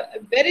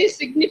very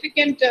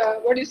significant,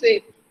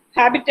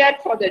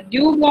 habitat for the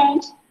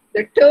dugongs,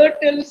 the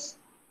turtles,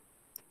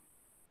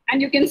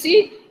 and you can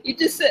see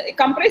it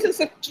comprises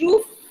of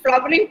true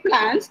flowering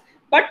plants,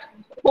 but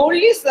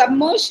wholly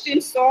submerged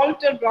in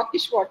salt or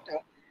brackish water,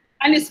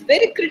 and is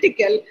very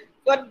critical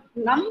for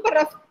number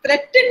of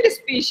threatened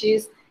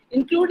species,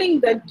 including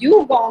the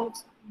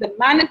dugongs, the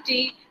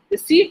manatee, the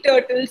sea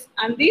turtles,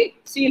 and the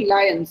sea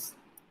lions.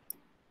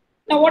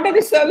 Now, what are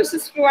the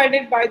services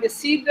provided by the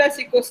seagrass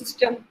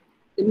ecosystem?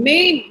 The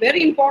main,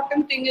 very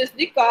important thing is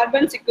the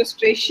carbon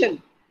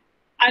sequestration.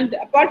 And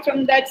apart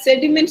from that,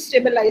 sediment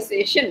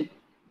stabilization.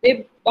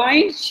 They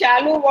bind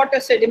shallow water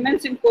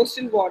sediments in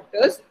coastal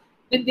waters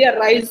with their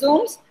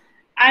rhizomes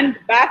and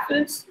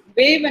baffles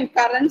wave and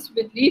currents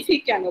with leafy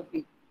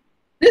canopy.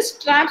 This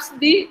traps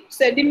the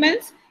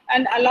sediments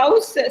and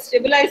allows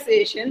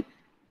stabilization,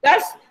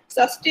 thus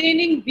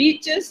sustaining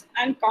beaches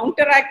and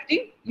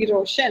counteracting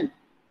erosion.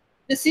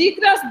 The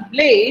seagrass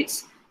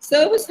blades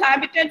serve as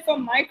habitat for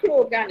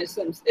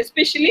microorganisms,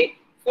 especially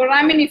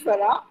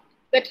foraminifera,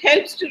 that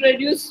helps to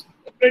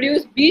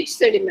produce beach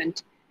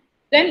sediment.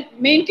 Then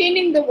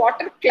maintaining the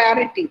water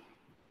clarity.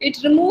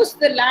 It removes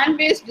the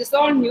land-based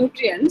dissolved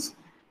nutrients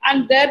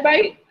and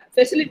thereby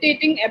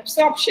facilitating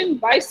absorption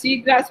by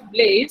seagrass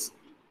blades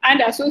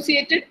and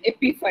associated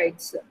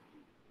epiphytes.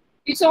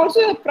 It's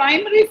also a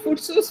primary food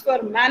source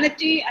for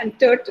manatee and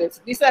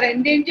turtles. These are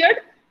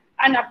endangered,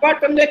 and apart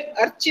from that,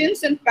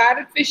 urchins and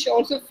parrotfish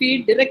also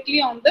feed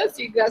directly on the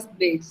seagrass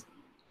blades.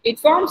 It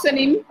forms an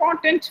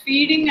important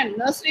feeding and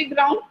nursery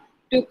ground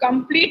to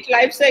complete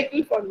life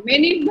cycle for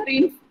many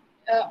marine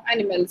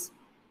animals.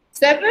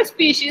 Several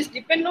species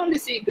depend on the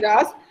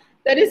seagrass,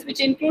 that is, which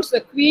includes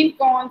the queen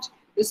conch,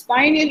 the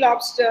spiny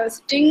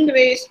lobsters,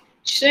 stingrays,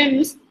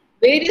 shrimps,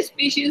 various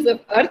species of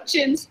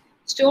urchins,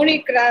 stony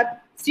crab,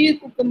 sea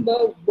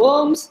cucumber,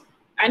 worms,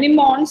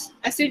 anemones,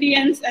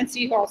 ascidians, and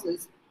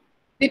seahorses.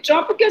 The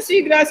tropical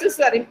seagrasses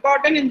are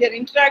important in their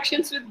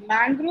interactions with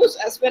mangroves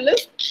as well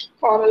as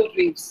coral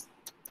reefs.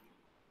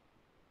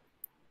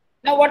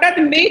 Now, what are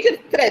the major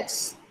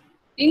threats?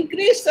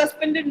 Increased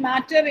suspended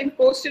matter in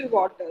coastal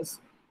waters,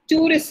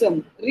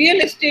 tourism,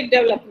 real estate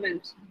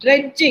development,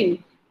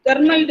 dredging,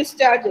 thermal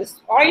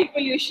discharges, oil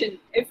pollution,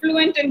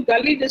 effluent and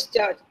gully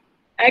discharge,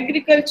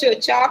 agriculture,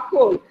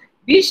 charcoal,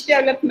 beach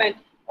development.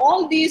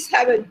 All these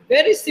have a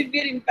very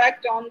severe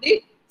impact on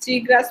the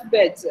seagrass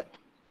beds.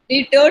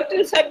 The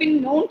turtles have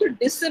been known to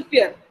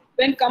disappear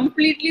when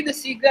completely the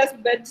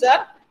seagrass beds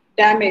are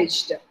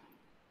damaged.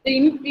 The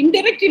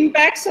indirect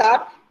impacts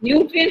are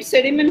nutrient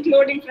sediment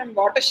loading from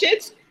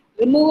watersheds,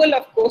 removal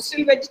of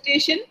coastal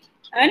vegetation,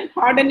 and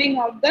hardening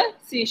of the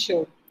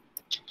seashore.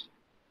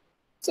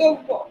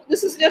 So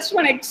this is just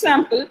one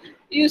example.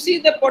 You see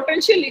the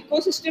potential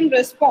ecosystem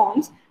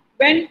response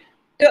when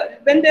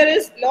there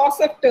is loss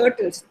of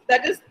turtles.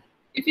 That is,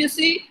 if you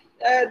see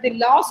the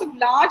loss of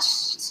large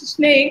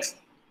snakes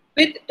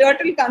with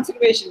turtle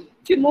conservation.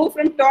 If you move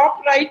from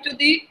top right to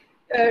the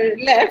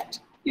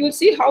left, you will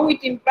see how it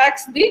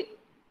impacts the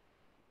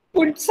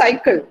food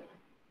cycle.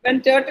 When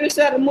turtles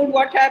are removed,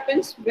 what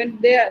happens when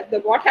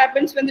what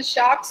happens when the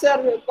sharks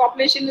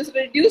population is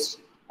reduced,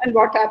 and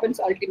what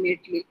happens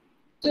ultimately.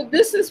 So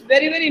this is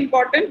very, very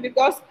important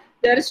because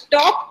there is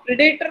top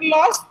predator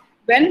loss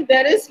when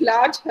there is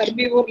large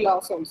herbivore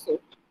loss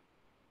also.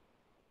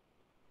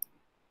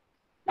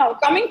 Now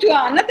coming to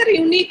another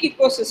unique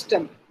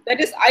ecosystem, that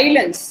is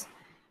islands.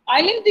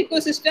 Island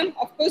ecosystem,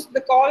 of course,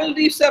 the coral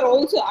reefs are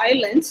also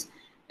islands.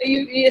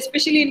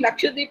 Especially in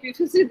Lakshadweep, if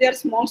you see, they are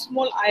small,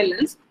 small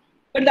islands.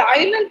 But the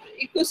island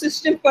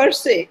ecosystem per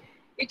se,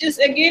 it is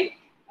again,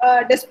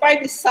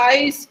 despite the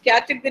size,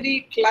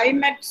 category,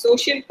 climate,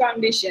 social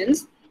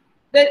conditions,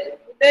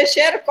 they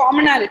share a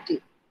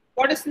commonality.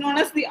 What is known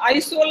as the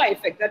isola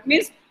effect. That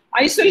means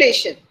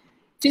isolation,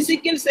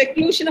 physical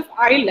seclusion of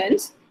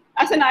islands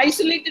as an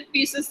isolated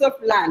pieces of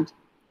land.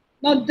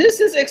 Now, this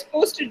is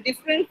exposed to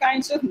different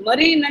kinds of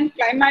marine and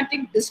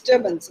climatic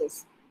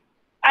disturbances.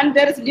 And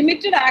there is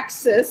limited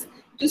access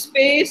to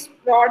space,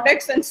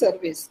 products, and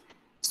service.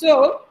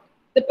 So,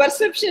 The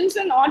perceptions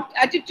and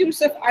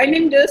attitudes of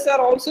islanders are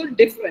also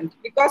different.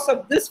 Because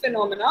of this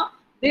phenomena,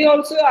 they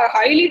also are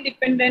highly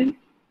dependent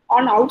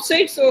on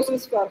outside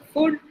sources for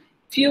food,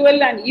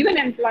 fuel, and even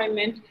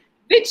employment,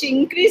 which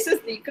increases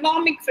the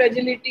economic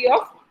fragility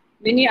of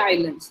many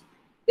islands.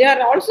 They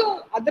are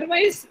also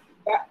otherwise,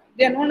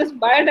 they are known as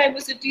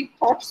biodiversity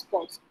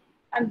hotspots,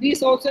 and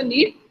these also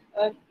need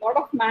a lot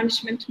of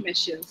management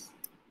measures.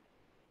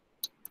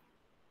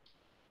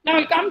 Now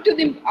we'll come to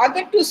the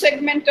other two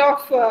segments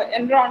of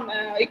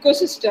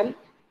ecosystem,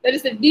 that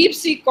is the deep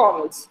sea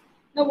corals.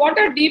 Now what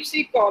are deep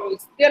sea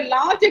corals? They are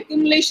large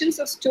accumulations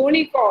of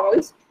stony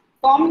corals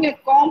forming a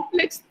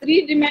complex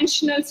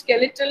three-dimensional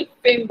skeletal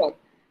framework.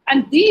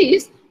 And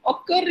these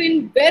occur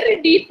in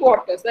very deep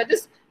waters, that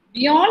is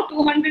beyond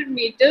 200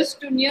 meters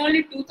to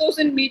nearly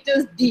 2000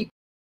 meters deep,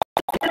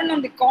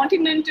 on the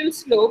continental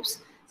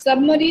slopes,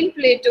 submarine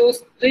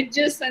plateaus,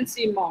 ridges, and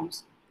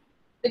seamounts.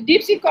 The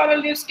deep sea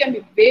coral reefs can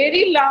be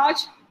very large,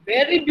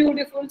 very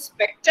beautiful,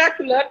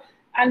 spectacular,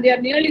 and they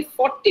are nearly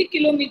 40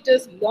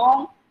 kilometers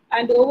long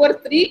and over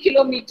 3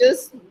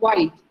 kilometers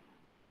wide.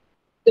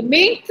 The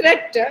main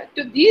threat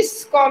to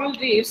these coral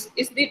reefs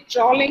is the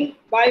trawling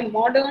by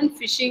modern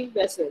fishing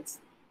vessels.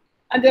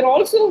 And they're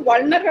also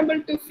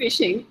vulnerable to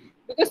fishing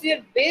because they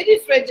are very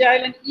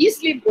fragile and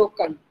easily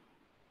broken.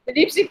 The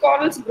deep sea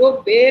corals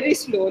grow very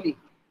slowly,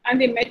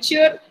 and the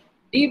mature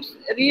deep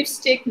reefs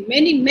take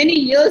many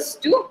years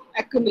to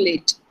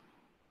accumulate.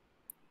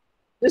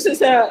 This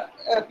is a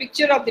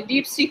picture of the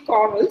deep sea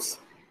corals.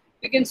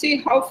 You can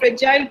see how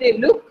fragile they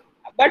look,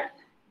 but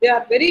they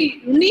are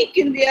very unique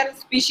in their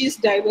species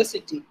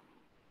diversity.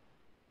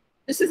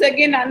 This is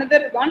again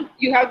another one.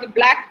 You have the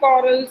black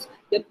corals,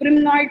 the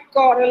primnoid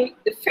coral,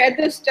 the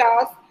feather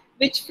stars,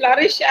 which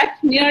flourish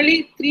at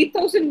nearly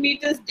 3000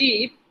 meters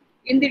deep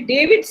in the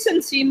Davidson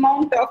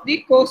Seamount of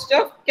the coast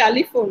of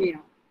California.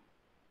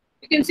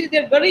 You can see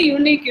they're very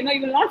unique, you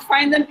will not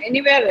find them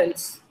anywhere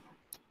else.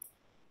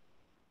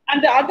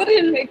 And the other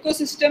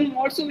ecosystem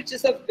also, which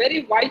is of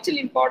very vital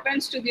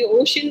importance to the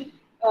ocean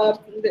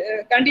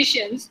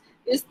conditions,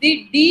 is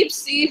the deep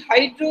sea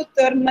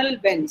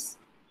hydrothermal vents.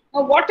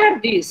 Now, what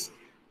are these?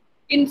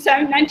 In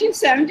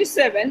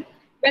 1977,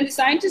 when the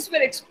scientists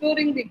were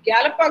exploring the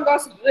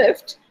Galapagos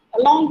Rift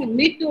along the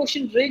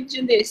mid-ocean ridge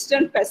in the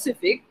Eastern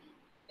Pacific,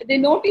 they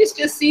noticed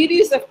a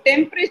series of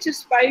temperature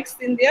spikes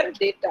in their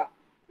data.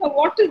 Now,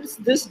 what is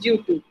this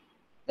due to?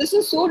 This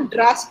is so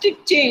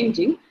drastic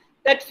changing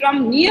that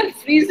from near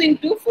freezing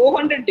to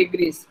 400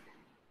 degrees.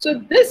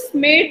 So this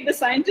made the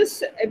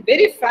scientists a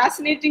very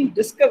fascinating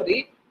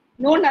discovery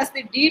known as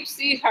the deep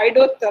sea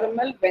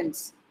hydrothermal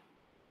vents.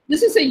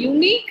 This is a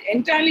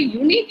entirely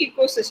unique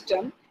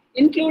ecosystem,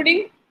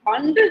 including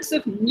hundreds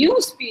of new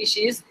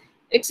species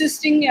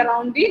existing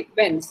around the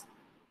vents.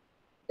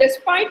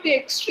 Despite the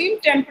extreme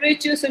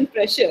temperatures and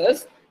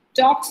pressures,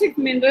 toxic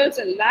minerals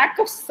and lack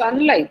of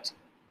sunlight,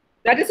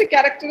 that is a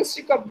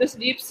characteristic of this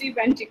deep sea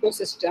vent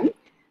ecosystem.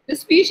 The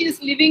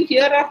species living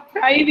here are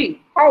thriving.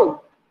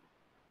 How?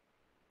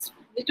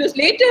 It was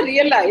later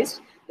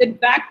realized that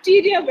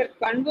bacteria were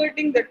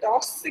converting the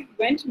toxic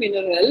vent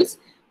minerals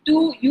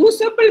to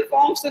usable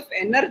forms of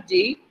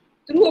energy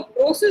through a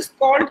process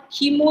called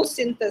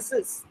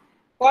chemosynthesis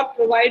for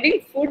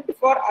providing food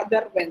for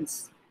other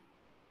vents.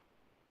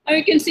 Now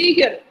you can see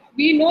here,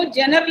 we know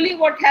generally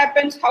what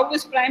happens, how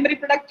is primary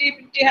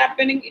productivity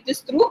happening? It is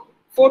through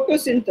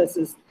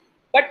photosynthesis.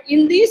 But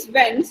in these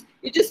vents,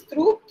 it is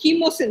through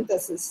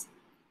chemosynthesis.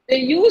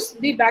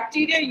 The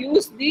bacteria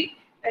use the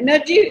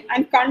energy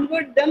and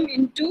convert them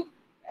into,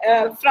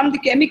 from the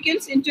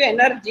chemicals into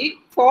energy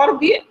for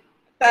the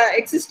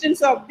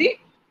existence of the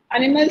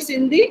animals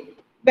in the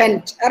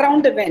vent,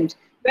 around the vent.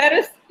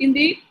 Whereas in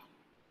the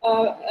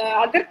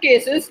other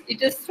cases,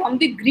 it is from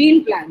the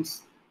green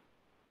plants.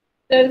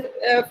 The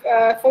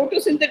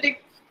photosynthetic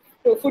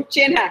food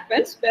chain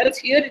happens, whereas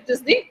here it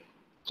is the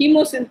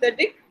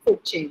chemosynthetic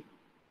food chain.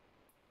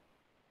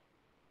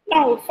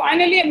 Now,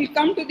 finally, we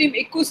come to the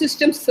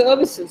ecosystem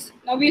services.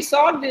 Now, we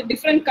saw the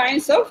different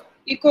kinds of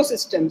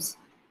ecosystems.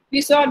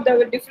 We saw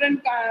the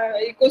different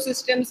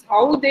ecosystems,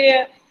 how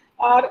they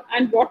are,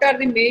 and what are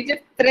the major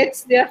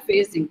threats they are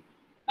facing.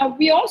 Now,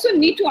 we also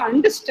need to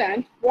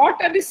understand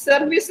what are the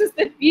services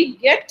that we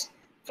get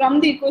from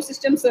the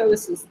ecosystem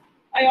services.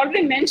 I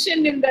already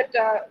mentioned in that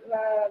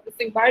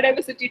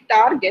biodiversity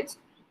targets,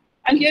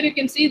 and here you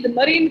can see the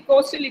marine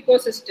coastal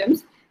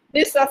ecosystems.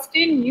 They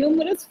sustain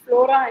numerous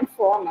flora and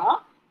fauna,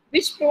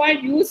 which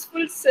provide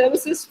useful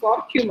services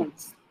for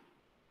humans.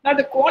 Now,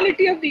 the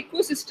quality of the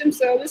ecosystem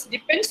service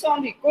depends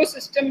on the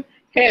ecosystem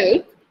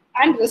health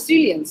and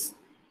resilience.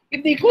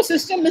 If the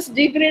ecosystem is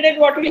degraded,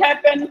 what will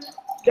happen?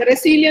 The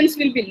resilience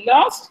will be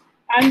lost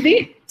and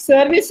the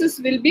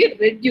services will be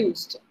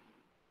reduced.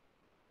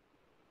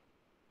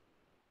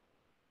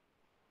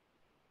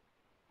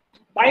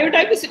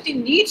 Biodiversity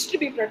needs to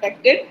be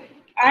protected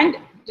and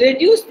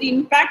reduce the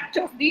impact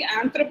of the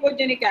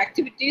anthropogenic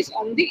activities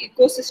on the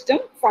ecosystem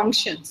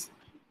functions.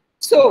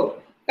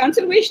 So,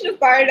 conservation of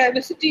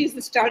biodiversity is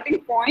the starting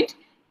point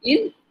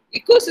in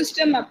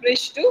ecosystem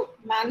approach to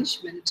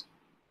management.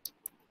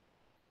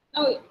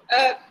 Now,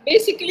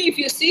 basically, if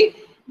you see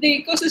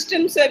the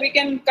ecosystems, we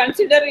can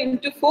consider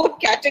into 4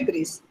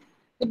 categories.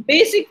 The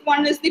basic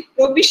one is the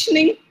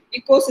provisioning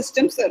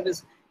ecosystem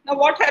service. Now,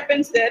 what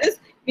happens there is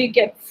we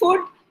get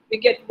food, we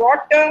get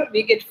water,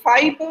 we get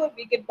fiber,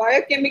 we get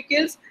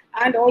biochemicals,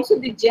 and also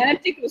the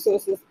genetic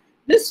resources.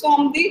 This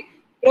form the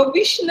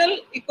provisional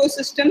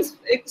ecosystems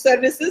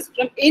services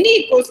from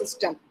any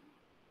ecosystem.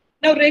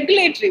 Now,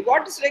 regulatory,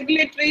 what is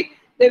regulatory?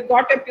 They've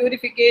got a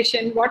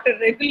purification, water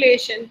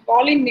regulation,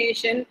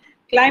 pollination,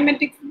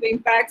 climatic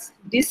impacts,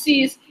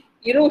 disease,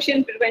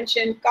 erosion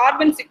prevention,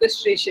 carbon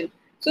sequestration.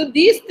 So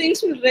these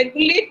things will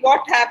regulate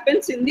what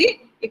happens in the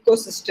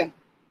ecosystem.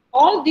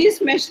 All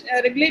these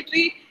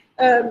regulatory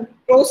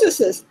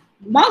processes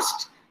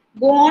must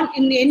go on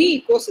in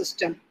any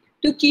ecosystem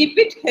to keep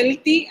it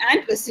healthy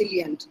and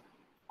resilient.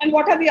 And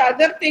what are the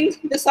other things?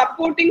 The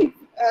supporting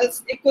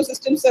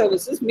ecosystem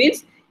services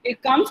means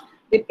it comes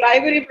the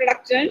primary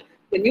production,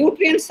 the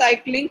nutrient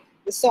cycling,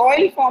 the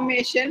soil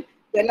formation,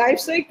 the life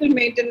cycle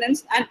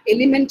maintenance, and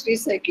element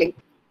recycling.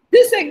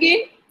 This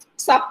again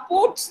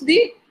supports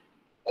the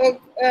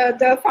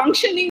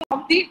functioning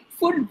of the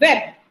food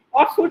web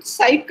or food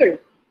cycle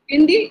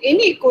in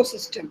any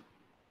ecosystem.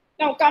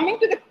 Now, coming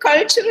to the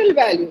cultural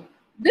value,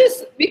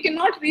 this we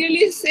cannot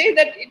really say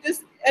that it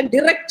is a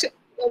direct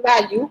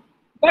value,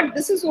 but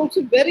this is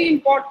also very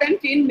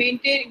important in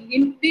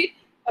maintaining the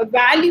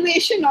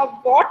evaluation of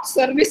what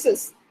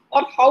services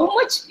or how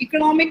much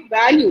economic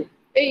value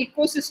a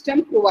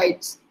ecosystem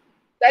provides.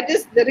 That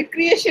is the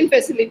recreation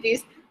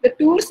facilities, the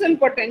tourism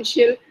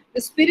potential,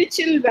 the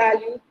spiritual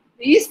value,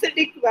 the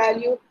aesthetic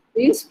value,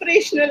 the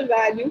inspirational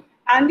value,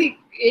 and the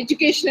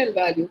educational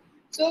value.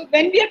 So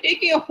when we are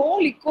taking a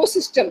whole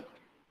ecosystem,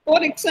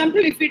 for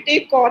example, if we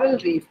take coral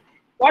reef,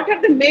 what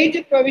are the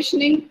major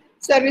provisioning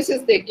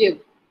services they give?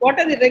 What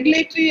are the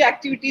regulatory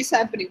activities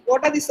happening?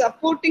 What are the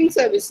supporting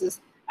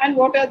services? And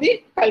what are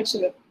the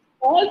cultural?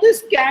 All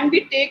this can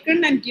be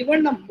taken and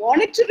given a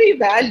monetary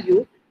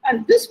value,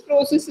 and this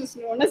process is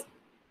known as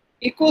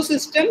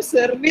ecosystem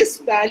service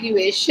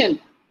valuation.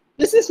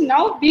 This is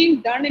now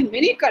being done in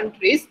many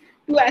countries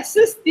to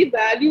assess the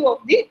value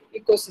of the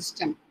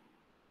ecosystem.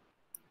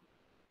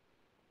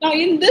 Now,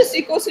 in this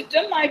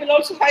ecosystem, I will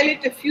also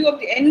highlight a few of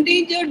the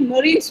endangered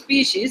marine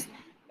species.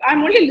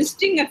 I'm only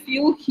listing a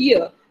few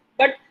here,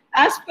 but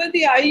as per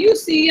the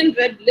IUCN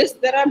Red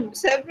List, there are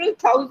several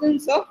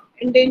thousands of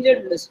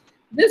endangered lists.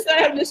 This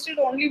I have listed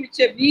only which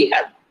we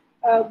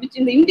have, which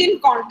in the Indian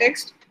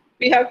context,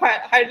 we have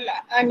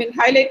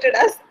highlighted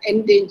as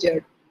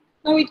endangered.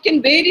 Now, it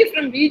can vary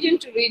from region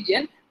to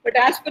region, but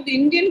as per the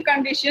Indian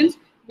conditions,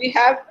 we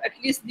have at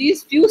least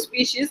these few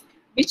species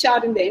which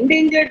are in the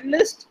endangered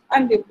list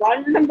and the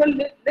vulnerable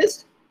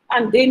list,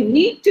 and they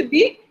need to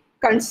be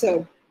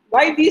conserved.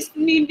 Why these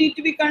need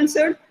to be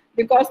conserved?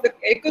 Because the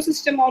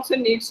ecosystem also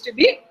needs to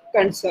be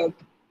conserved.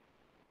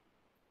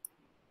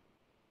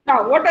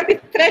 Now, what are the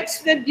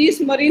threats that these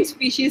marine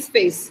species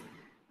face?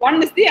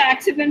 One is the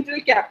accidental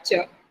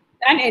capture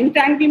and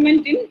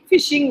entanglement in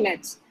fishing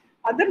nets.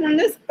 Other one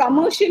is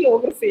commercial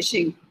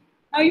overfishing.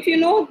 Now, if you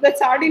know that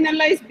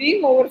Sardinella is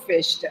being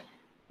overfished,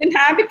 then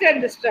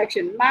habitat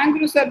destruction,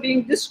 mangroves are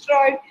being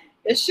destroyed,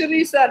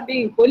 estuaries are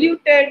being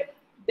polluted,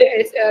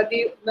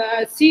 the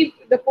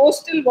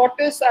coastal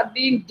waters are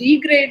being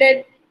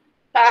degraded,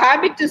 the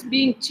habitat is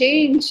being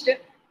changed,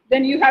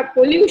 then you have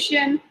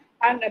pollution,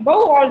 and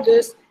above all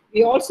this,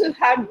 we also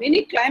have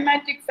many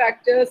climatic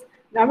factors.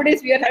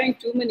 Nowadays, we are having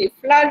too many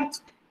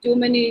floods, too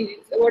many,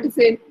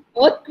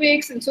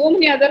 earthquakes, and so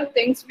many other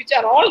things which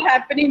are all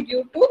happening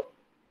due to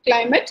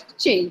climate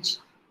change.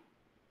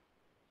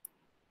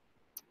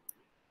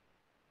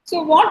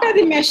 So what are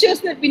the measures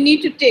that we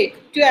need to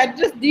take to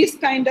address these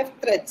kind of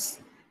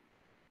threats?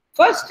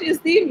 First is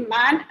the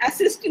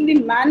assist in the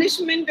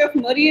management of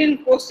marine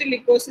and coastal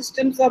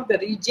ecosystems of the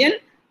region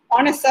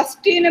on a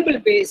sustainable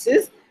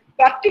basis,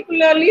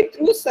 particularly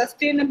through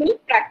sustainable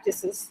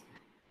practices.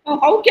 Now,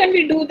 how can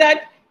we do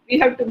that? We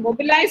have to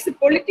mobilize the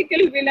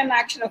political will and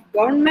action of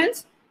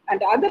governments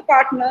and other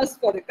partners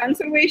for the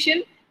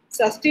conservation,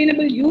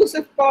 sustainable use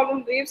of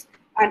coral reefs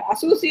and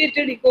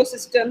associated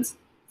ecosystems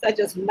such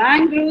as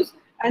mangroves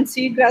and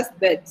seagrass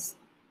beds.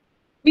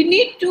 We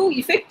need to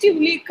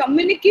effectively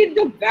communicate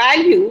the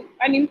value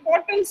and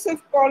importance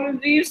of coral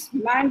reefs,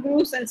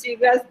 mangroves, and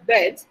seagrass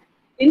beds,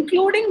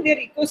 including their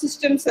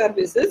ecosystem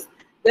services,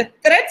 the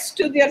threats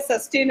to their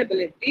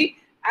sustainability,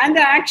 and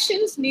the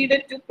actions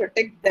needed to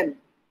protect them.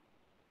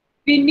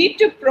 We need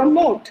to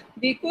promote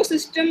the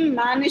ecosystem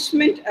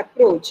management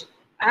approach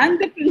and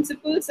the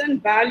principles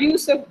and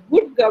values of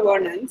good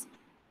governance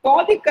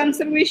for the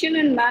conservation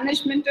and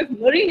management of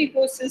marine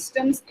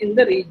ecosystems in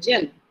the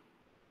region.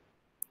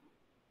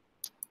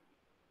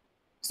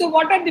 So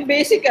what are the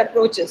basic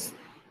approaches?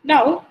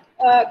 Now,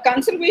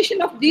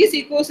 conservation of these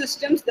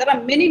ecosystems, there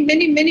are many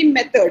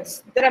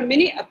methods, there are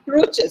many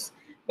approaches.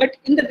 But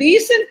in the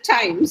recent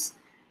times,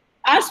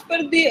 as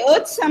per the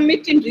Earth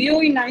Summit in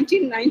Rio in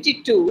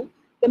 1992,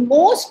 the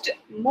most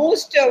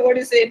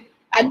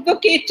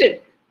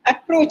advocated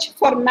approach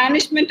for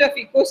management of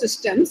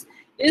ecosystems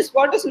is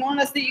what is known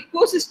as the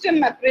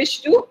ecosystem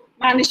approach to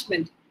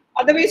management,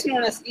 otherwise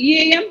known as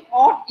EAM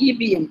or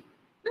EBM.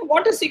 Now,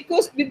 what is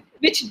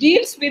which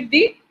deals with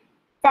the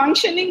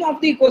functioning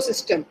of the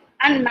ecosystem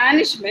and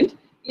management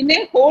in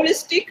a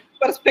holistic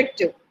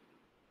perspective.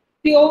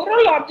 The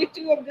overall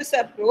objective of this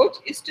approach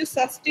is to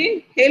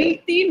sustain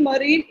healthy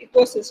marine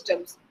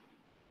ecosystems.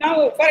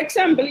 Now, for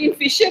example, in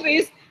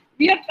fisheries,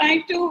 we are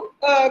trying to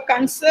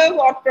conserve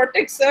or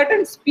protect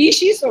certain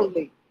species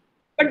only.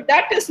 But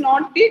that is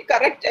not the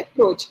correct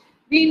approach.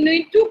 We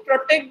need to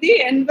protect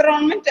the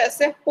environment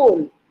as a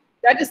whole.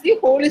 That is the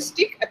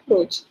holistic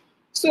approach.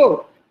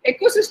 So,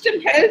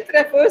 ecosystem health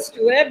refers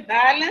to a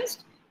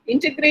balanced,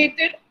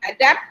 integrated,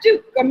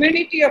 adaptive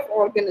community of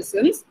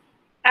organisms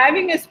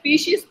having a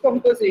species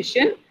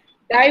composition,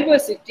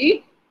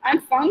 diversity,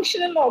 and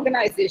functional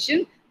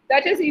organization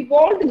that has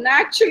evolved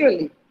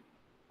naturally.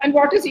 And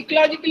what is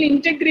ecological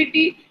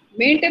integrity?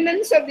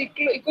 Maintenance of the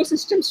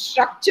ecosystem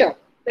structure,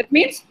 that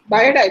means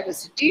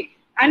biodiversity,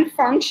 and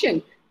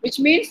function, which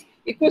means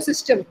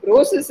ecosystem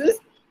processes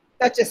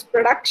such as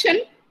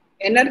production,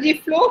 energy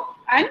flow,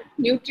 and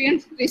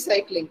nutrient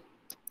recycling.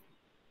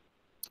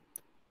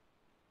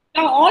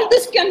 Now, all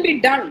this can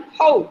be done.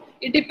 How?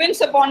 It depends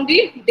upon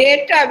the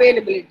data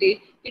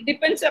availability. It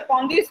depends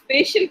upon the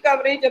spatial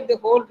coverage of the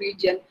whole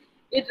region.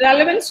 Its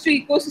relevance to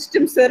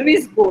ecosystem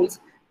service goals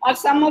are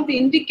some of the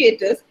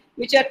indicators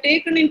which are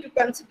taken into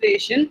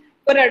consideration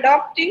for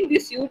adopting the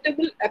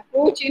suitable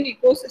approach in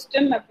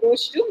ecosystem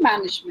approach to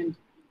management.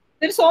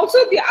 There is also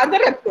the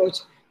other approach,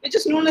 which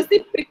is known as the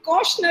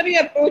precautionary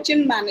approach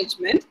in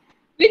management,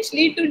 which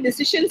lead to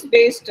decisions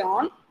based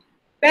on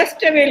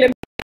best available,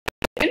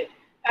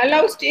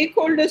 allow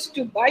stakeholders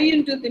to buy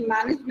into the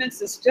management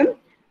system,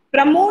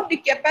 promote the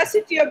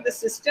capacity of the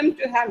system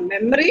to have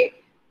memory,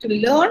 to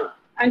learn,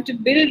 and to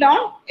build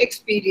on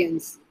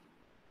experience.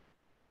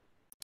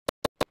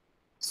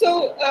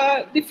 So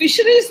the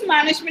fisheries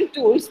management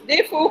tools,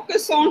 they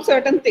focus on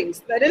certain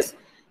things. That is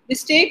the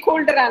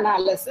stakeholder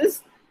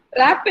analysis,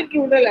 rapid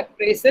rural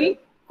appraisal,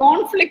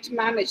 conflict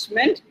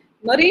management,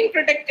 marine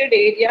protected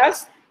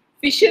areas,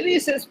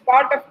 fisheries as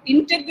part of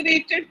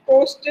integrated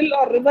coastal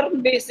or river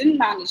basin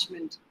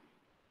management.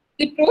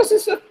 The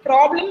process of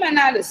problem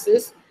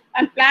analysis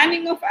and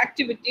planning of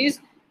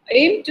activities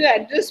aim to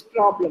address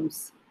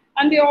problems.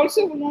 And they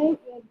also know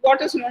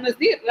what is known as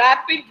the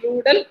rapid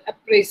rural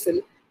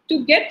appraisal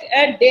to get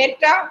a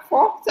data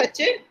for such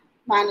a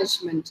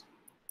management.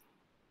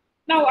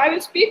 Now, I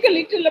will speak a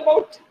little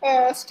about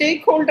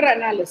stakeholder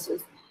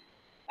analysis.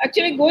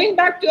 Actually, going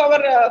back to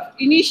our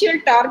initial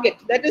target,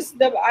 that is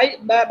the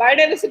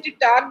biodiversity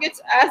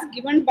targets as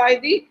given by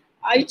the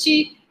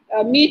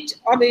IQAC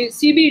or the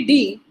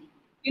CBD,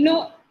 you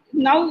know,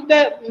 now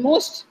the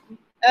most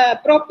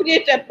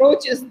appropriate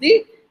approach is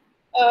the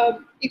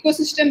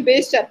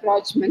ecosystem-based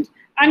approachment.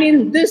 And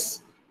in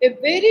this, a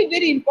very,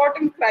 very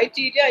important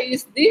criteria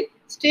is the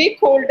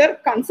stakeholder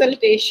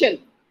consultation.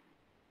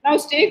 Now,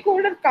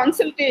 stakeholder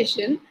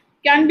consultation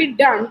can be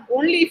done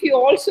only if you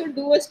also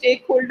do a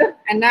stakeholder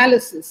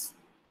analysis.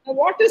 Now,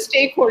 what is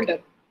stakeholder?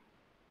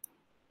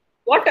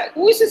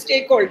 Who is a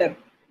stakeholder?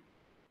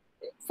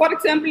 For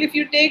example, if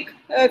you take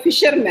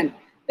fishermen,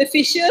 the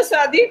fishers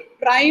are the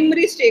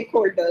primary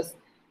stakeholders.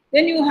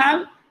 Then you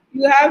have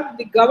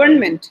the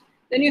government.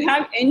 Then you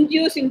have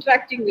NGOs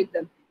interacting with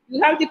them.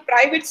 You have the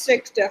private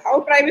sector. How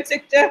private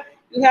sector?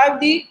 You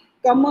have the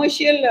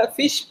commercial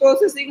fish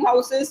processing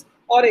houses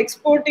or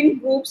exporting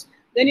groups.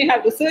 Then you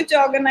have research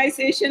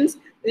organizations.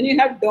 Then you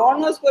have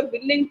donors who are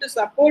willing to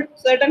support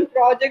certain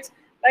projects.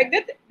 Like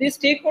that, the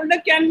stakeholder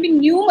can be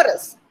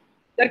numerous.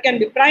 There can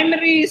be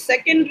primary,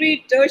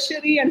 secondary,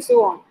 tertiary, and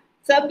so on.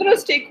 Several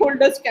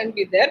stakeholders can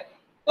be there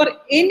for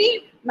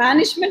any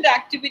management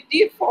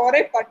activity for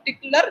a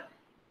particular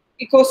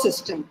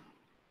ecosystem.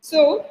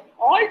 So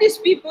all these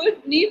people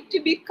need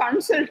to be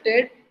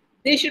consulted.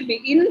 They should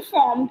be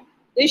informed.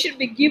 They should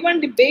be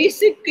given the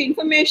basic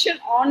information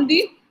on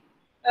the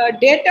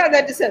data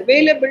that is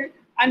available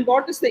and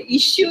what is the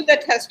issue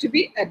that has to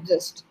be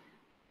addressed.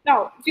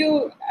 Now, if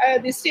you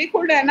the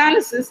stakeholder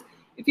analysis,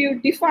 if you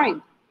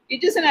define,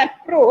 it is an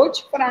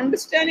approach for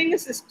understanding a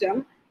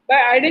system by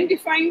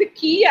identifying the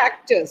key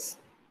actors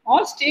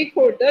or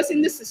stakeholders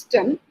in the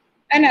system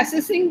and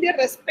assessing their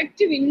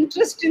respective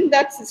interest in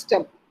that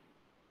system.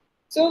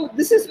 So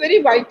this is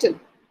very vital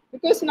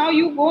because now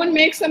you go and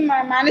make some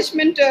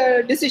management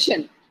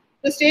decision.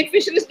 The state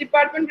fisheries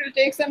department will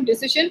take some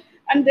decision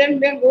and then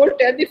go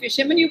tell the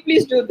fishermen, you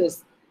please do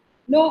this.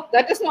 No,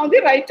 that is not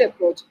the right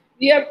approach.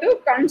 We have to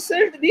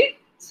consult the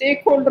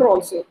stakeholder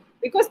also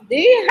because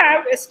they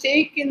have a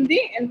stake in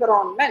the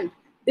environment.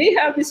 They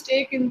have the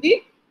stake in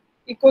the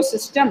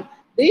ecosystem.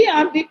 They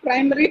are the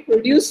primary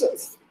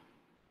producers.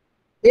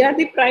 They are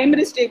the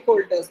primary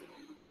stakeholders.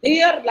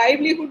 Their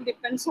livelihood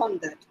depends on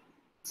that.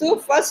 So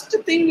first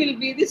thing will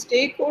be the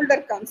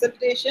stakeholder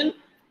consultation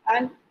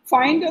and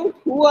find out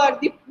who are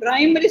the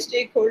primary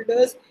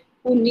stakeholders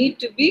who need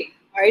to be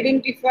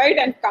identified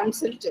and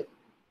consulted.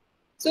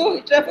 So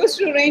it refers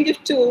to a range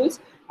of tools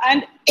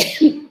and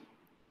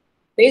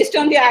based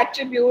on the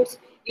attributes,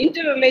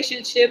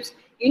 interrelationships,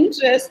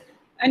 interests,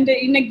 and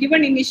in a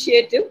given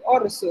initiative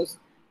or resource.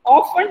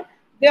 Often,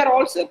 they are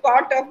also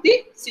part of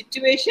the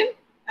situation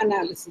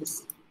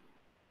analysis.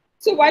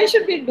 So why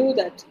should we do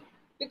that?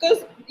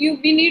 Because we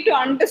need to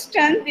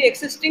understand the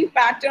existing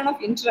pattern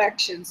of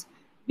interactions.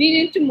 We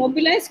need to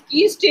mobilize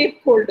key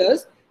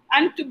stakeholders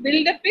and to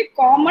build up a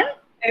common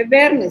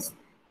awareness.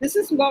 This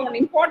is one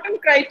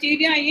important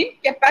criteria in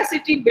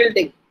capacity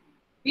building.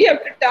 We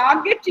have to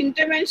target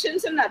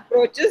interventions and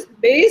approaches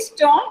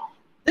based on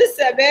this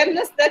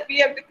awareness that we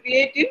have to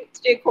create in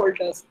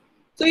stakeholders.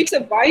 So it's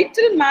a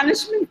vital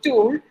management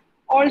tool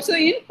also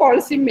in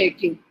policy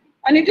making.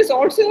 And it is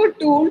also a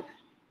tool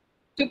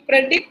to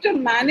predict or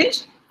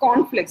manage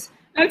conflicts.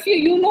 Now, if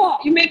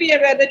you may be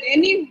aware that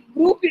any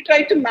group you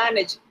try to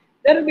manage,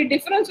 there will be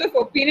difference of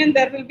opinion,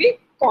 there will be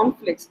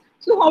conflicts.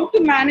 So how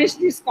to manage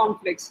these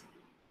conflicts?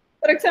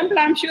 For example,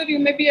 I'm sure you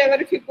may be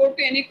aware if you go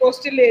to any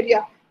coastal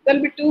area, there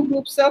will be two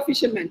groups of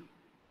fishermen.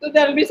 So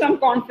there will be some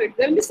conflict.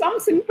 There will be some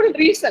simple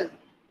reason,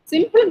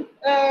 simple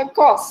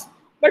cause.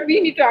 But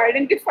we need to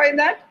identify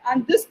that,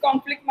 and this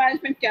conflict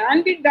management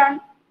can be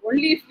done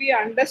only if we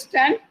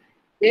understand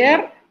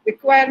their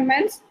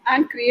requirements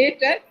and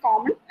create a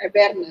common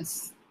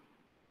awareness.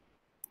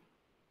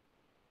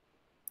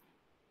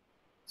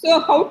 So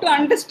how to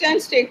understand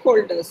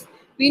stakeholders?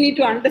 We need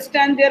to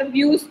understand their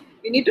views,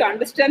 we need to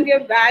understand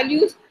their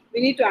values,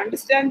 we need to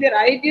understand their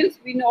ideals,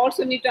 we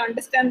also need to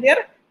understand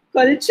their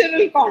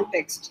cultural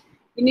context,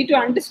 we need to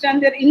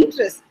understand their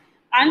interests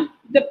and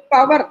the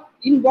power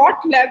in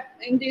what level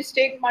in the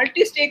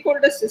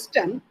multi-stakeholder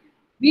system.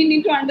 We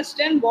need to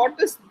understand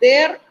what is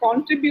their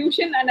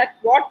contribution and at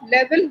what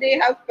level they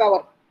have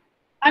power,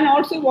 and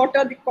also what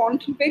are the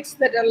conflicts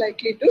that are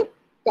likely to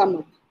come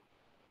up.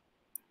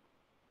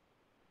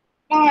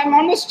 Now I'm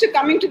almost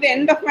coming to the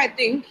end of my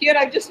thing. Here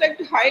I'd just like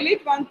to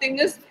highlight one thing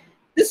is,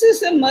 this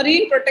is a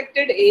marine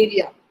protected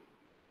area.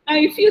 Now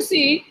if you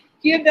see,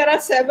 here there are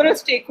several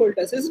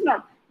stakeholders, is it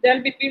not? There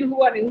will be people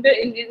who are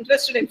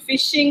interested in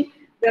fishing,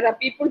 there are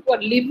people who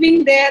are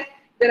living there,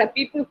 there are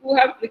people who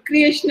have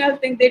recreational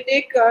things, they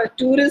take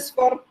tourists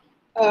for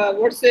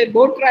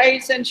boat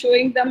rides and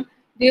showing them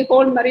the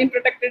whole marine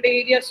protected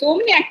area. So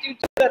many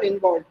activities are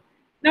involved.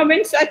 Now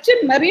when such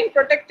a marine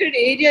protected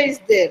area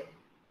is there,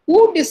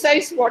 who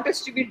decides what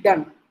is to be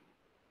done?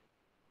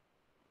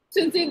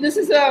 Since this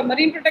is a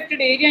marine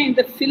protected area in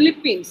the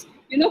Philippines,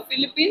 you know,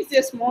 Philippines, they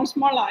are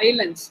small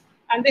islands,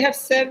 and they have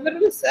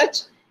several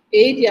such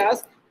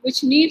areas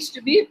which needs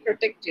to be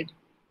protected.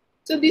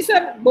 So these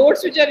are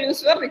boats which are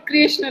used for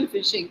recreational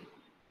fishing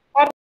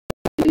or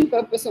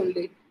purpose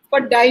only, for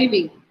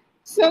diving.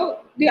 So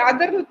the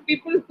other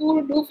people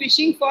who do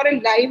fishing for a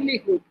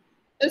livelihood,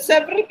 there are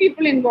several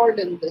people involved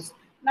in this.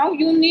 Now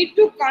you need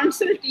to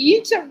consult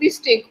each of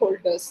these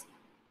stakeholders.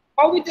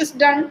 How it is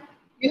done?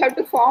 You have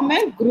to form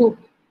a group.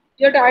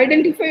 You have to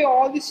identify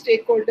all the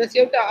stakeholders.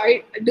 You have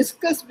to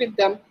discuss with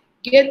them,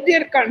 get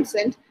their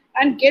consent,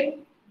 and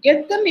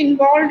get them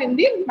involved in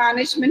the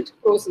management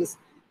process.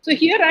 So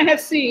here I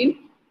have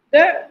seen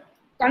the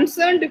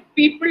concerned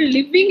people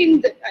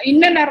living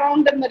in and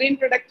around the marine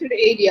protected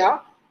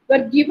area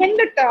were given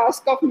the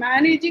task of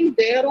managing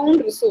their own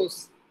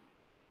resource.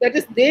 That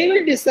is, they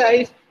will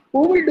decide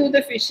who will do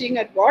the fishing,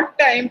 at what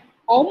time,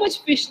 how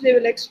much fish they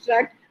will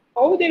extract,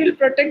 how they will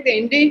protect the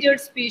endangered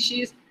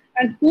species,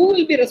 and who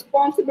will be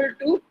responsible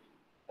to,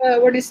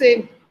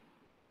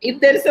 if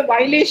there is a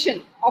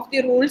violation of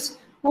the rules,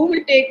 who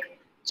will take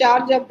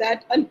charge of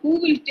that and who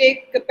will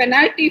take a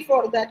penalty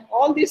for that.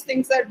 All these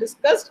things are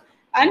discussed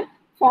and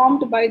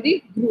formed by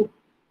the group.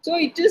 So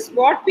it is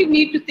what we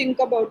need to think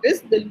about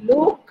is the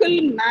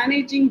local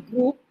managing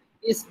group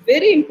is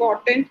very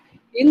important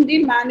in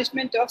the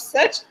management of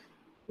such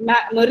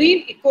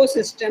marine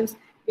ecosystems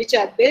which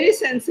are very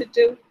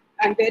sensitive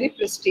and very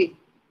pristine.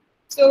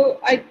 So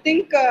I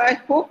think, I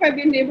hope I've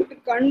been able to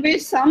convey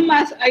some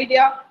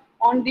idea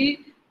on the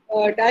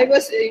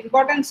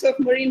importance of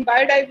marine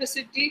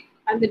biodiversity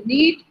and the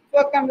need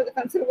for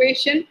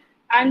conservation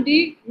and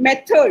the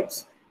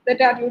methods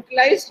that are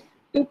utilized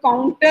to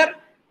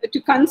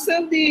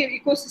conserve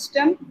the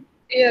ecosystem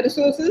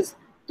resources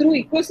through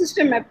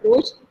ecosystem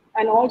approach,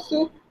 and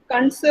also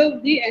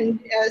conserve and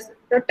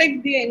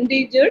protect the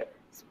endangered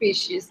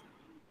species.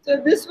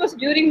 So this was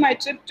during my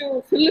trip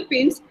to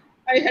Philippines.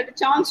 I had a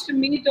chance to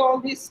meet all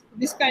these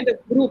kind of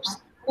groups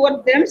who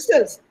are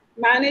themselves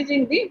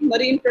managing the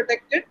marine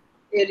protected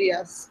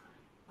areas.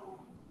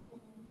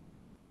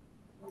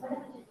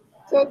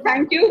 So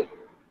thank you.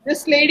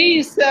 This lady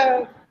is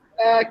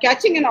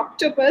catching an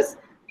octopus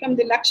from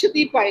the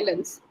Lakshadweep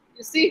Islands.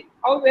 You see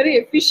how very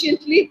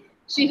efficiently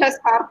she has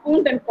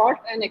harpooned and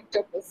caught an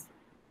octopus.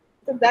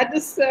 So that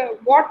is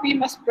what we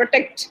must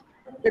protect.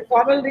 The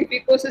coral reef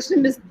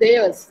ecosystem is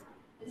theirs,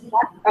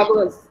 not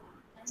ours.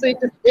 So it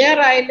is their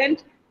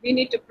island. We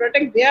need to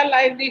protect their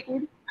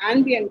livelihood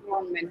and the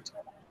environment.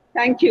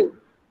 Thank you.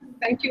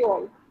 Thank you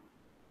all.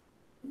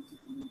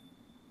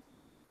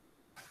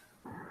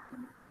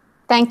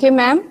 Thank you,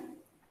 ma'am,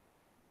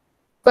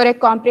 for a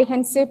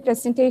comprehensive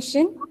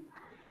presentation.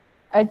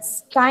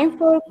 It's time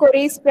for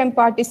queries from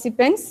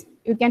participants.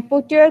 You can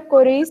put your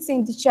queries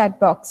in the chat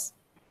box.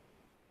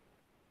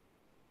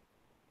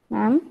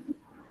 Ma'am,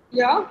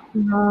 Yeah.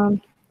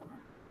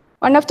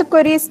 one of the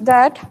queries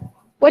that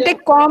what Yeah. a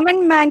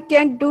common man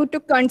can do to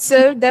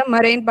conserve the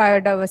marine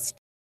biodiversity.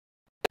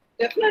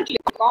 Definitely.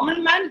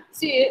 Common man,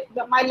 see,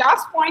 my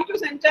last point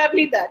was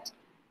entirely that.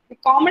 The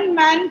common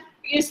man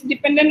is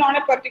dependent on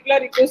a particular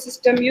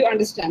ecosystem, you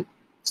understand.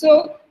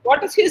 So,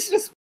 what is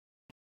his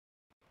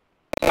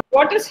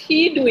what is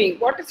he doing?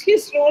 What is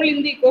his role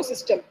in the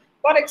ecosystem?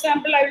 For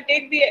example, I will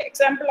take the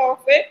example of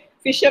a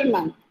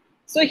fisherman.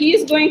 So he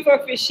is going for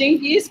fishing,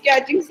 he is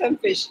catching some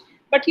fish,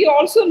 but he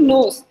also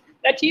knows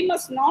that he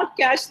must not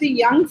catch the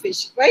young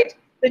fish, right?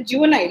 The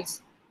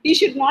juveniles. He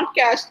should not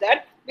catch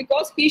that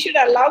because he should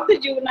allow the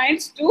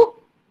juveniles to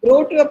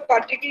grow to a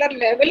particular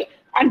level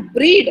and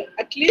breed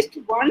at least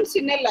once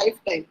in a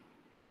lifetime.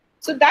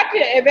 So that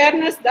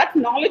awareness, that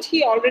knowledge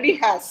he already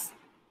has.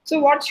 So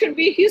what should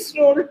be his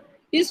role?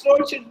 His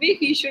role should be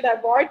he should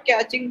avoid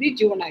catching the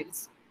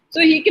juveniles.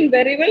 So he can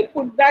very well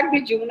put back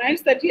the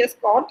juveniles that he has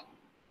caught.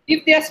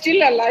 If they are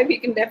still alive, he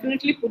can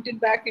definitely put it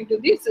back into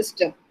the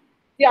system.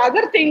 The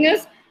other thing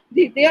is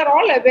they are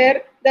all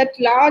aware that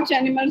large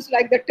animals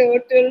like the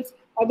turtles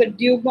or the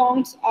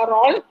dugongs are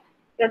all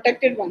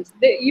protected ones.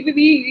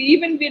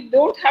 Even we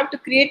don't have to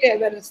create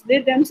awareness.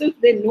 They themselves,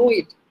 they know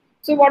it.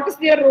 So what is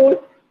their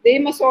role? They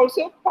must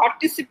also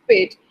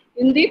participate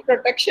in the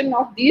protection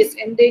of these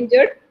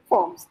endangered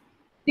forms.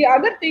 The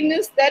other thing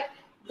is that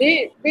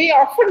they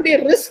often they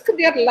risk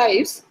their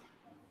lives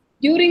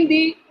during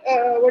the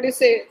what do you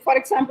say? For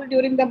example,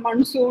 during the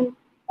monsoon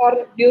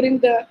or during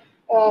the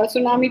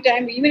tsunami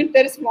time, even if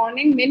there is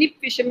warning, many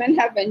fishermen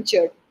have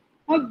ventured.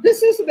 Now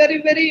this is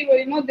very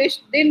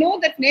they know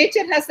that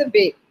nature has a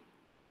way.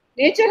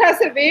 Nature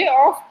has a way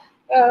of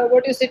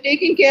what you say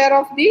taking care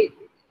of the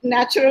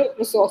natural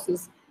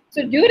resources.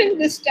 So during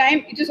this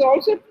time, it is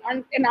also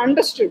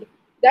understood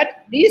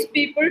that these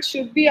people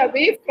should be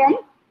away from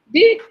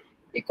the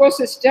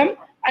ecosystem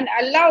and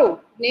allow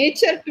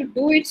nature to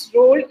do its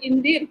role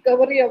in the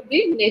recovery of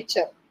the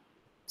nature.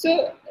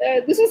 So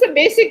this is a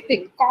basic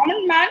thing.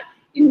 Common man,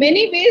 in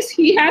many ways,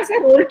 he has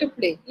a role to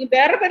play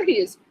wherever he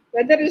is,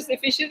 whether it's the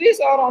fisheries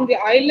or on the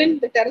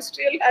island, the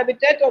terrestrial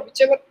habitat, or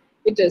whichever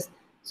it is.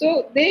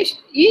 So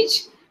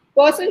each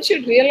person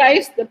should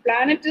realize the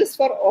planet is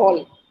for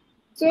all.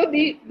 So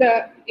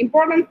the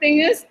important thing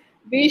is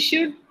we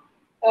should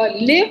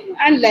live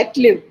and let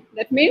live.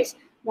 That means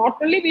not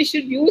only we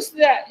should use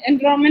the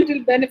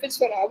environmental benefits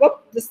for our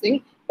this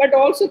thing, but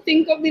also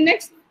think of the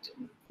next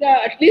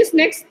at least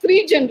next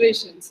 3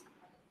 generations.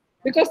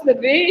 Because the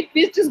way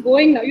it is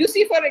going now, you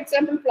see, for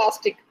example,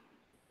 plastic,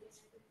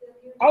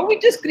 how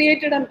it has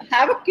created a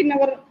havoc in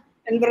our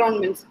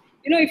environments.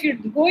 You know, if you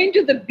go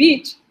into the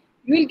beach,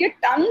 you will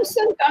get tons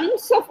and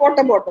tons of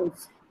water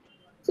bottles.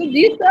 So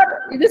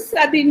this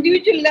at the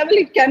individual level,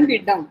 it can be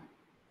done.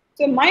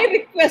 So my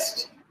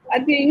request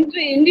at the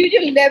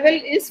individual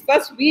level is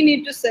first we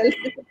need to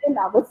self-discipline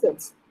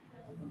ourselves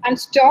and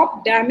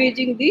stop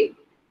polluting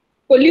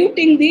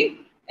the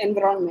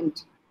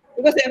environment,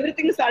 because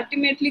everything is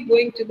ultimately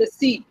going to the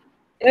sea.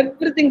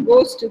 Everything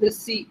goes to the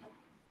sea.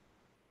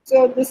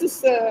 So this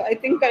is, I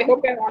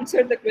hope I've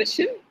answered the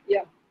question.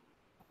 Yeah.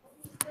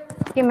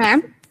 Okay,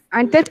 ma'am.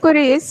 And third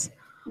query is,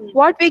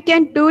 what we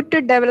can do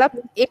to develop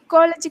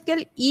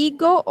ecological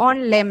ego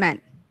on layman?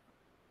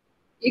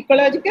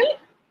 Ecological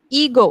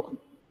Ego.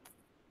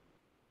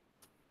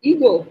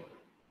 ego.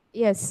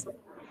 Yes.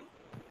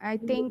 I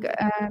think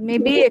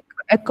maybe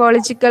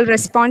ecological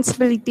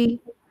responsibility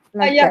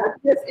like Yeah, that.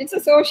 yes, it's a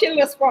social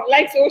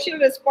like social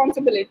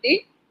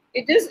responsibility.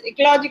 It is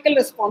ecological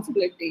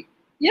responsibility.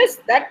 Yes,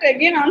 that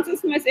again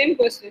answers my same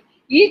question.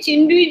 Each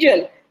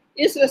individual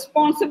is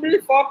responsible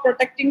for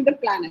protecting the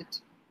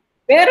planet.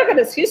 Wherever it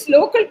is, his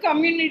local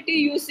community,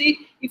 you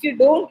see, if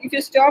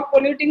you stop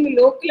polluting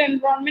the local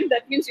environment,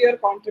 that means you are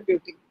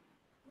contributing.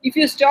 If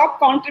you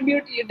stop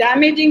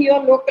damaging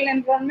your local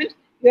environment,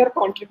 you are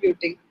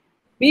contributing.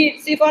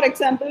 See, for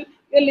example,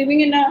 you're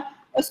living in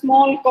a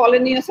small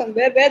colony or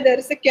somewhere where there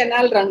is a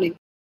canal running.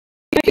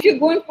 If you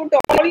go and put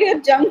all your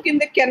junk in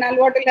the canal,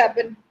 what will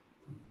happen?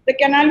 The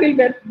canal will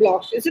get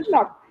blocked, is it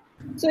not?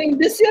 So in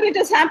this year, it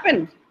has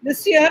happened.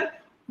 This year,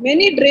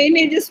 many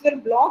drainages were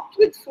blocked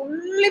with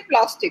fully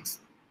plastics.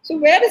 So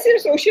where is your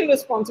social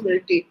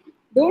responsibility?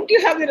 Don't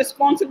you have the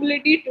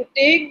responsibility to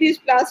take these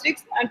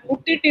plastics and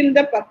put it in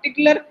the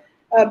particular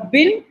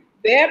bin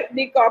where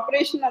the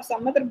corporation or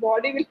some other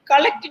body will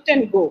collect it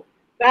and go,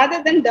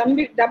 rather than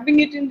dumping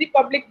it in the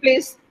public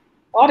place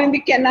or in the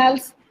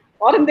canals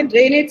or in the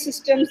drainage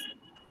systems?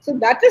 So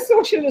that is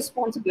social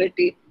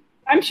responsibility.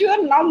 I'm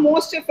sure now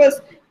most of us,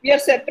 we are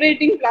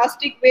separating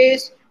plastic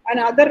waste and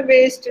other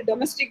waste,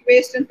 domestic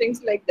waste and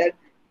things like that.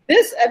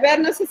 This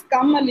awareness has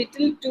come a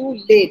little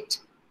too late.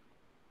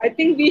 I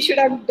think we should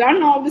have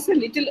done all this a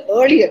little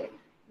earlier.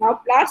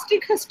 Now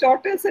plastic has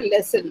taught us a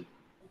lesson.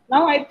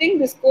 Now I think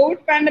this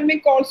COVID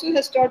pandemic also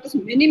has taught us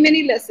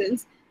many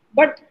lessons,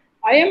 but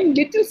I am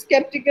little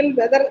skeptical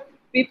whether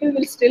people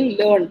will still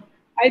learn.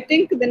 I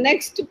think the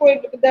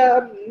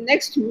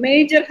next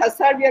major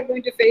hazard we are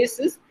going to face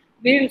is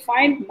we will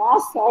find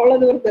masks all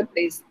over the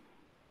place.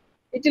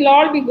 It will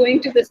all be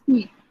going to the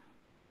sea.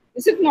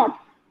 Is it not?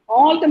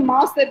 All the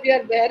masks that we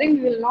are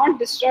wearing, we will not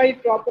destroy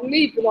it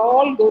properly. It will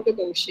all go to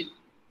the ocean.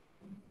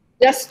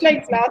 Just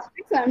like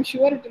plastics, I am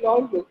sure it will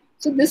all go.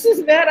 So this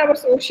is where our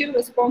social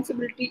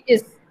responsibility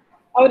is,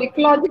 our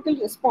ecological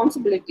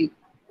responsibility,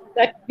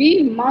 that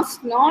we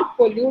must not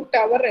pollute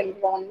our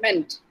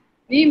environment.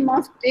 We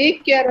must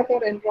take care of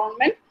our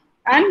environment,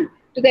 and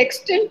to the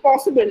extent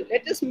possible,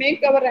 let us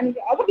make our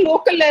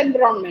local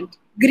environment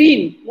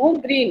green, more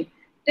green.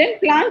 10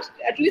 plants,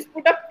 at least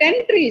put up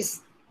 10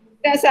 trees,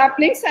 10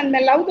 saplings, and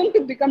allow them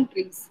to become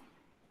trees.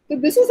 So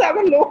this is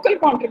our local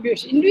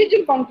contribution,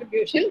 individual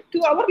contribution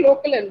to our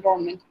local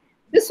environment.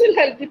 This will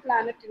help the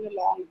planet in a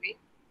long way.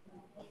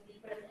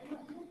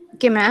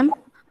 Okay, ma'am.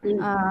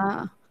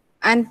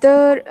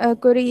 Another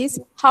query is,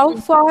 how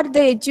far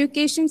the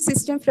education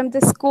system from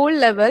the school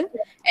level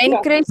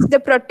encourage the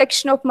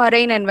protection of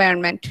marine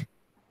environment?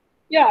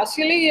 Yeah,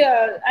 actually,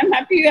 I'm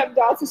happy you have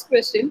asked this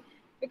question,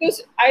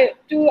 because I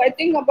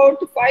think about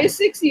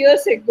 5-6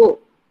 years ago,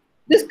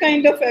 this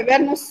kind of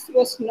awareness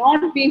was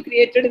not being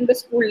created in the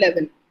school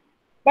level.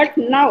 But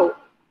now,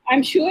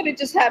 I'm sure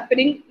it is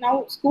happening.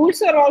 Now,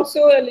 schools are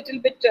also a little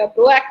bit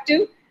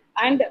proactive,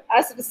 and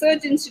as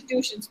research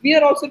institutions, we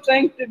are also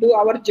trying to do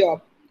our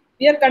job.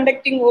 We are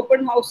conducting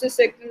open houses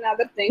and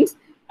other things,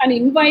 and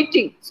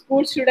inviting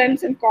school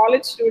students and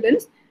college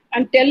students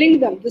and telling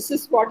them this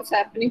is what is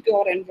happening to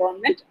our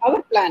environment,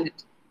 our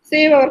planet,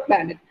 save our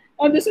planet.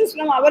 Now, this is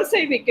from our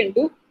side we can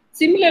do.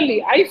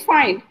 Similarly, I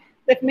find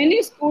that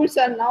many schools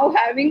are now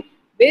having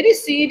very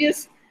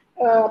serious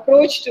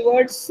approach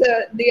towards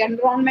the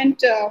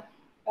environment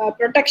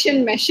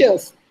protection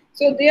measures.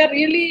 So they are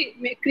really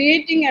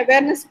creating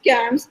awareness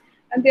camps,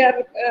 and they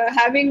are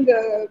having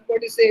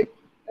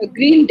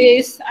green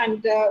days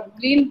and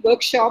green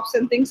workshops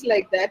and things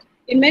like that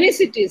in many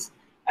cities.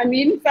 I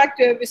mean, in fact,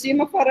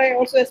 CMFRI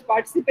also has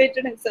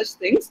participated in such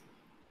things.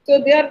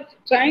 So they are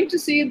trying to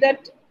see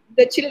that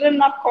the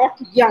children are caught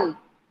young,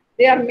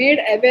 they are made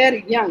aware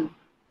young,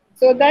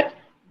 so that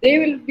they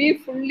will be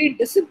fully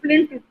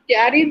disciplined to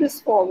carry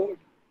this forward.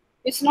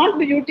 It's not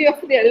the duty of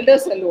the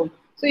elders alone.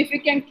 So if we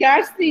can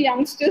catch the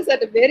youngsters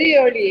at a very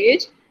early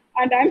age,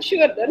 and I'm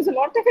sure there is a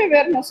lot of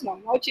awareness now.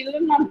 Now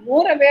children are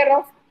more aware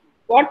of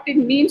what it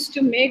means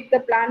to make the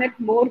planet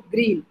more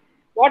green,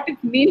 what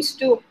it means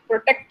to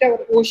protect our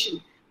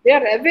ocean. They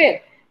are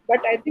aware, but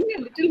I think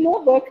a little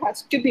more work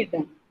has to be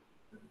done.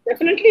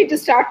 Definitely it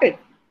has started.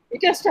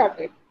 It has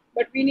started,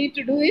 but we need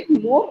to do it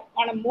more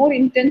on a more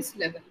intense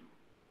level.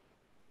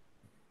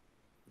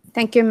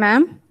 Thank you,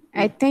 ma'am.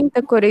 I think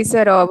the queries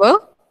are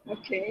over.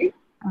 Okay.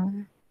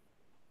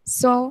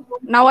 So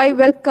now I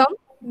welcome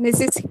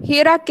Mrs.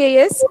 Hira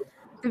KS,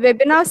 the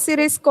webinar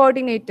series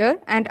coordinator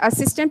and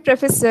assistant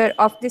professor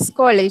of this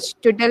college,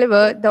 to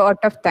deliver the vote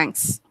of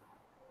thanks.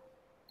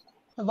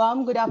 A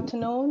warm good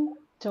afternoon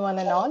to one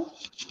and all.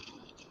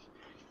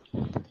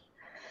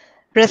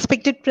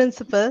 Respected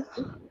principal,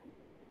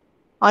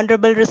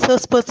 honorable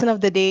resource person of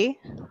the day,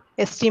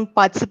 esteemed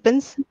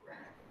participants,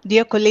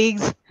 dear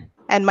colleagues,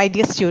 and my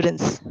dear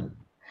students.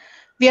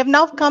 We have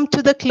now come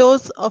to the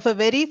close of a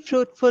very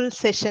fruitful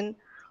session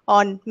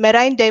on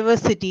marine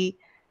diversity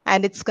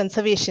and its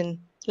conservation,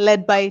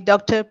 led by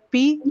Dr.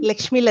 P.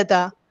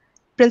 Laxmilatha,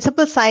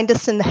 Principal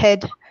Scientist and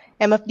Head,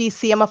 MFD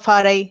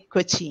CMFRI,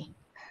 Kochi.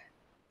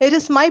 It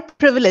is my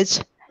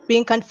privilege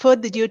being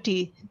conferred the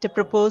duty to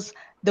propose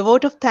the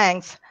vote of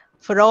thanks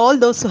for all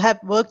those who have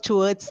worked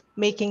towards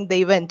making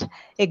the event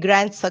a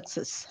grand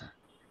success.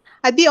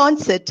 At the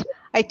onset,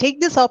 I take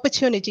this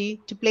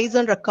opportunity to place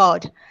on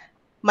record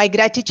my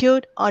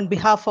gratitude on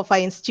behalf of our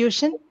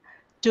institution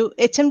to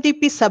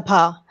HMDP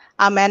Sabha,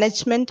 our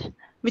management,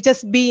 which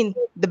has been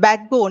the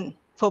backbone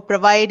for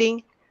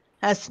providing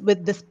us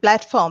with this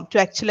platform to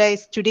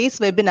actualize today's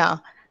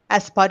webinar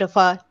as part of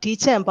our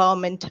Teacher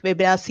Empowerment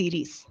webinar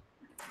series.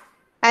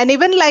 An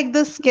event like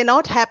this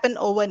cannot happen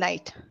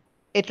overnight.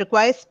 It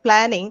requires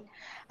planning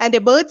and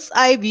a bird's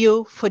eye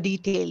view for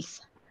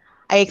details.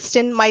 I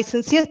extend my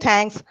sincere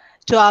thanks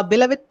to our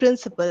beloved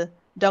principal,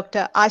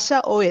 Dr.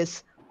 Asha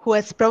OS, who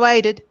has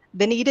provided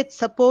the needed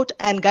support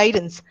and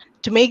guidance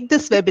to make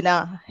this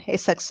webinar a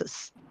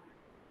success.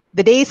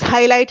 The day's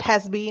highlight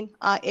has been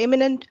our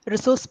eminent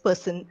resource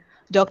person,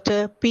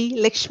 Dr.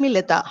 P.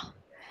 Laxmilatha.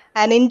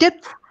 An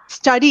in-depth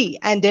study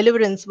and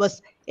deliverance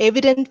was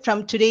evident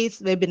from today's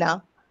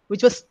webinar,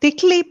 which was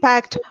thickly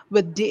packed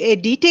with a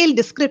detailed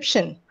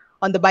description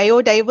on the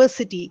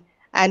biodiversity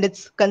and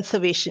its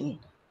conservation.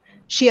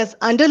 She has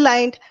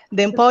underlined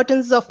the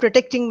importance of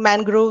protecting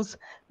mangroves,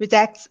 which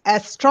acts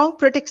as strong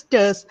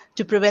protectors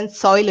to prevent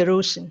soil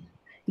erosion.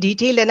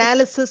 Detailed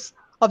analysis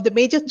of the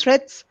major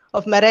threats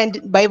of marine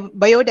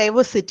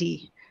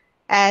biodiversity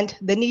and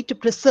the need to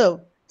preserve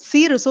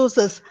sea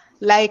resources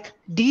like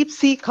deep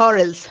sea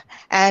corals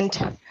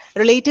and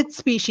related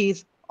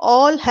species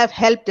all have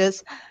helped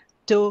us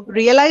to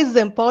realize the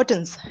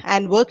importance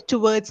and work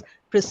towards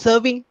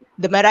preserving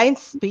the marine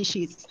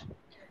species.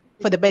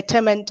 for the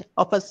betterment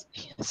of a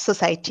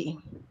society.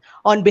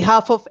 On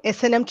behalf of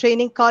S&M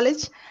Training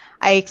College,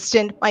 I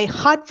extend my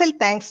heartfelt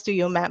thanks to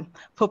you, ma'am,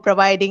 for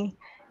providing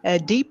a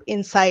deep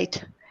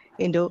insight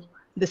into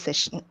the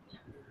session.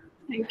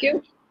 Thank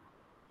you.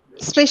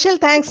 Special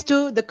thanks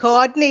to the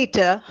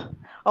coordinator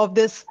of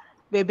this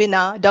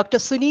webinar, Dr.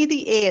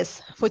 Sunidhi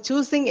A.S., for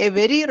choosing a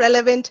very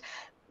relevant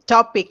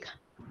topic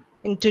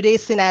in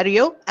today's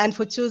scenario and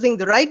for choosing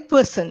the right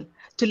person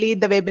to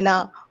lead the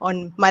webinar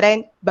on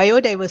marine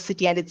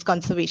biodiversity and its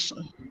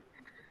conservation.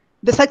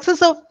 The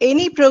success of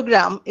any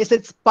program is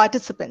its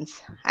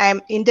participants. I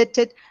am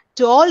indebted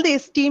to all the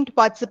esteemed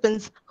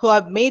participants who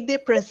have made their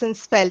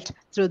presence felt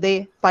through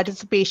their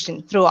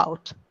participation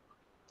throughout.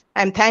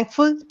 I am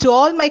thankful to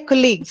all my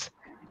colleagues,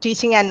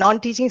 teaching and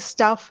non-teaching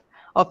staff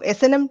of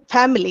S&M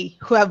family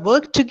who have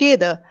worked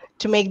together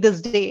to make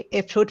this day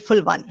a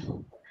fruitful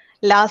one.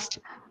 Last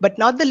but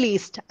not the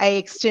least, I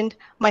extend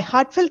my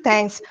heartfelt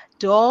thanks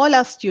to all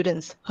our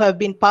students who have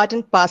been part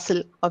and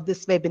parcel of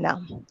this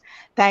webinar.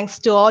 Thanks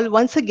to all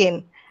once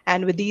again,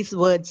 and with these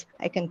words,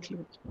 I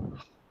conclude.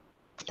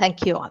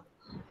 Thank you all.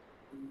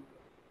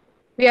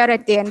 We are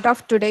at the end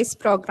of today's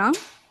program.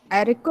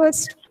 I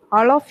request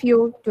all of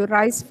you to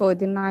rise for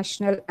the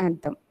national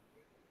anthem.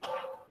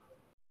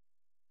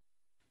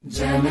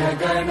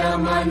 Janagana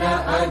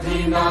mana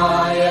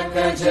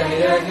adhinayaka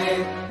jaya he,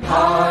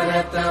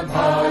 Bharat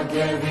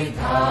bhagya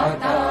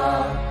vidhata.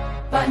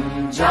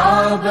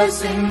 Punjab,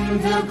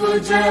 Sindh,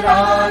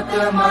 Gujarat,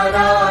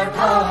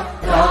 Maratha,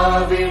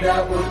 Dravida,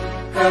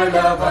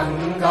 Utkala,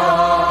 Vanga.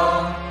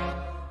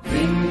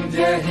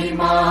 Vindhya,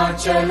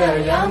 Himachala,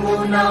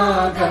 Yamuna,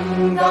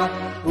 Ganga,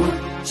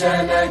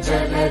 Uchchala,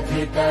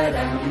 Jaladhi,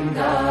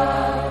 Taranga.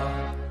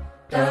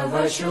 तव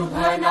शुभ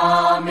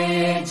नामे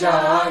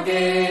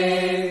जागे,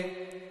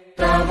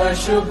 तव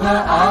शुभ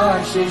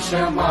आशीष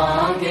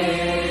मांगे,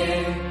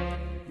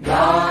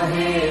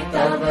 गाहे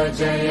तव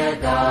जय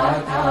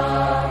गाथा।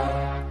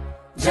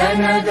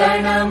 जन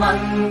गण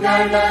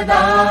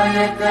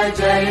मंगलदायक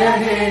जय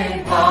हे,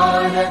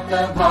 भारत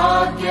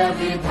भाग्य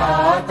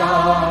विधाता।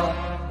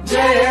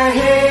 जय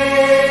हे,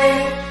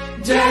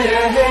 जय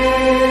हे,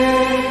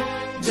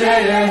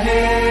 जय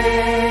हे,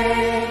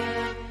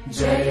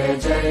 जय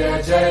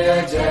जय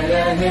जय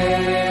जय हे।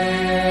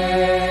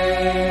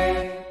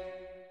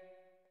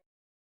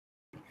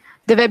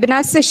 The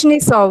webinar session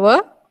is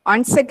over.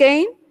 Once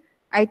again,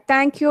 I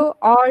thank you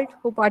all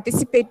who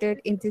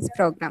participated in this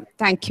program.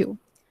 Thank you.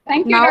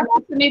 Thank you, Now,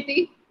 Dr.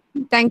 Suniti.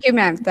 thank you,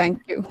 ma'am.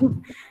 Thank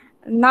you.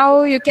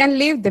 Now you can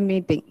leave the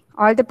meeting.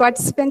 All the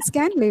participants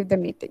can leave the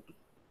meeting.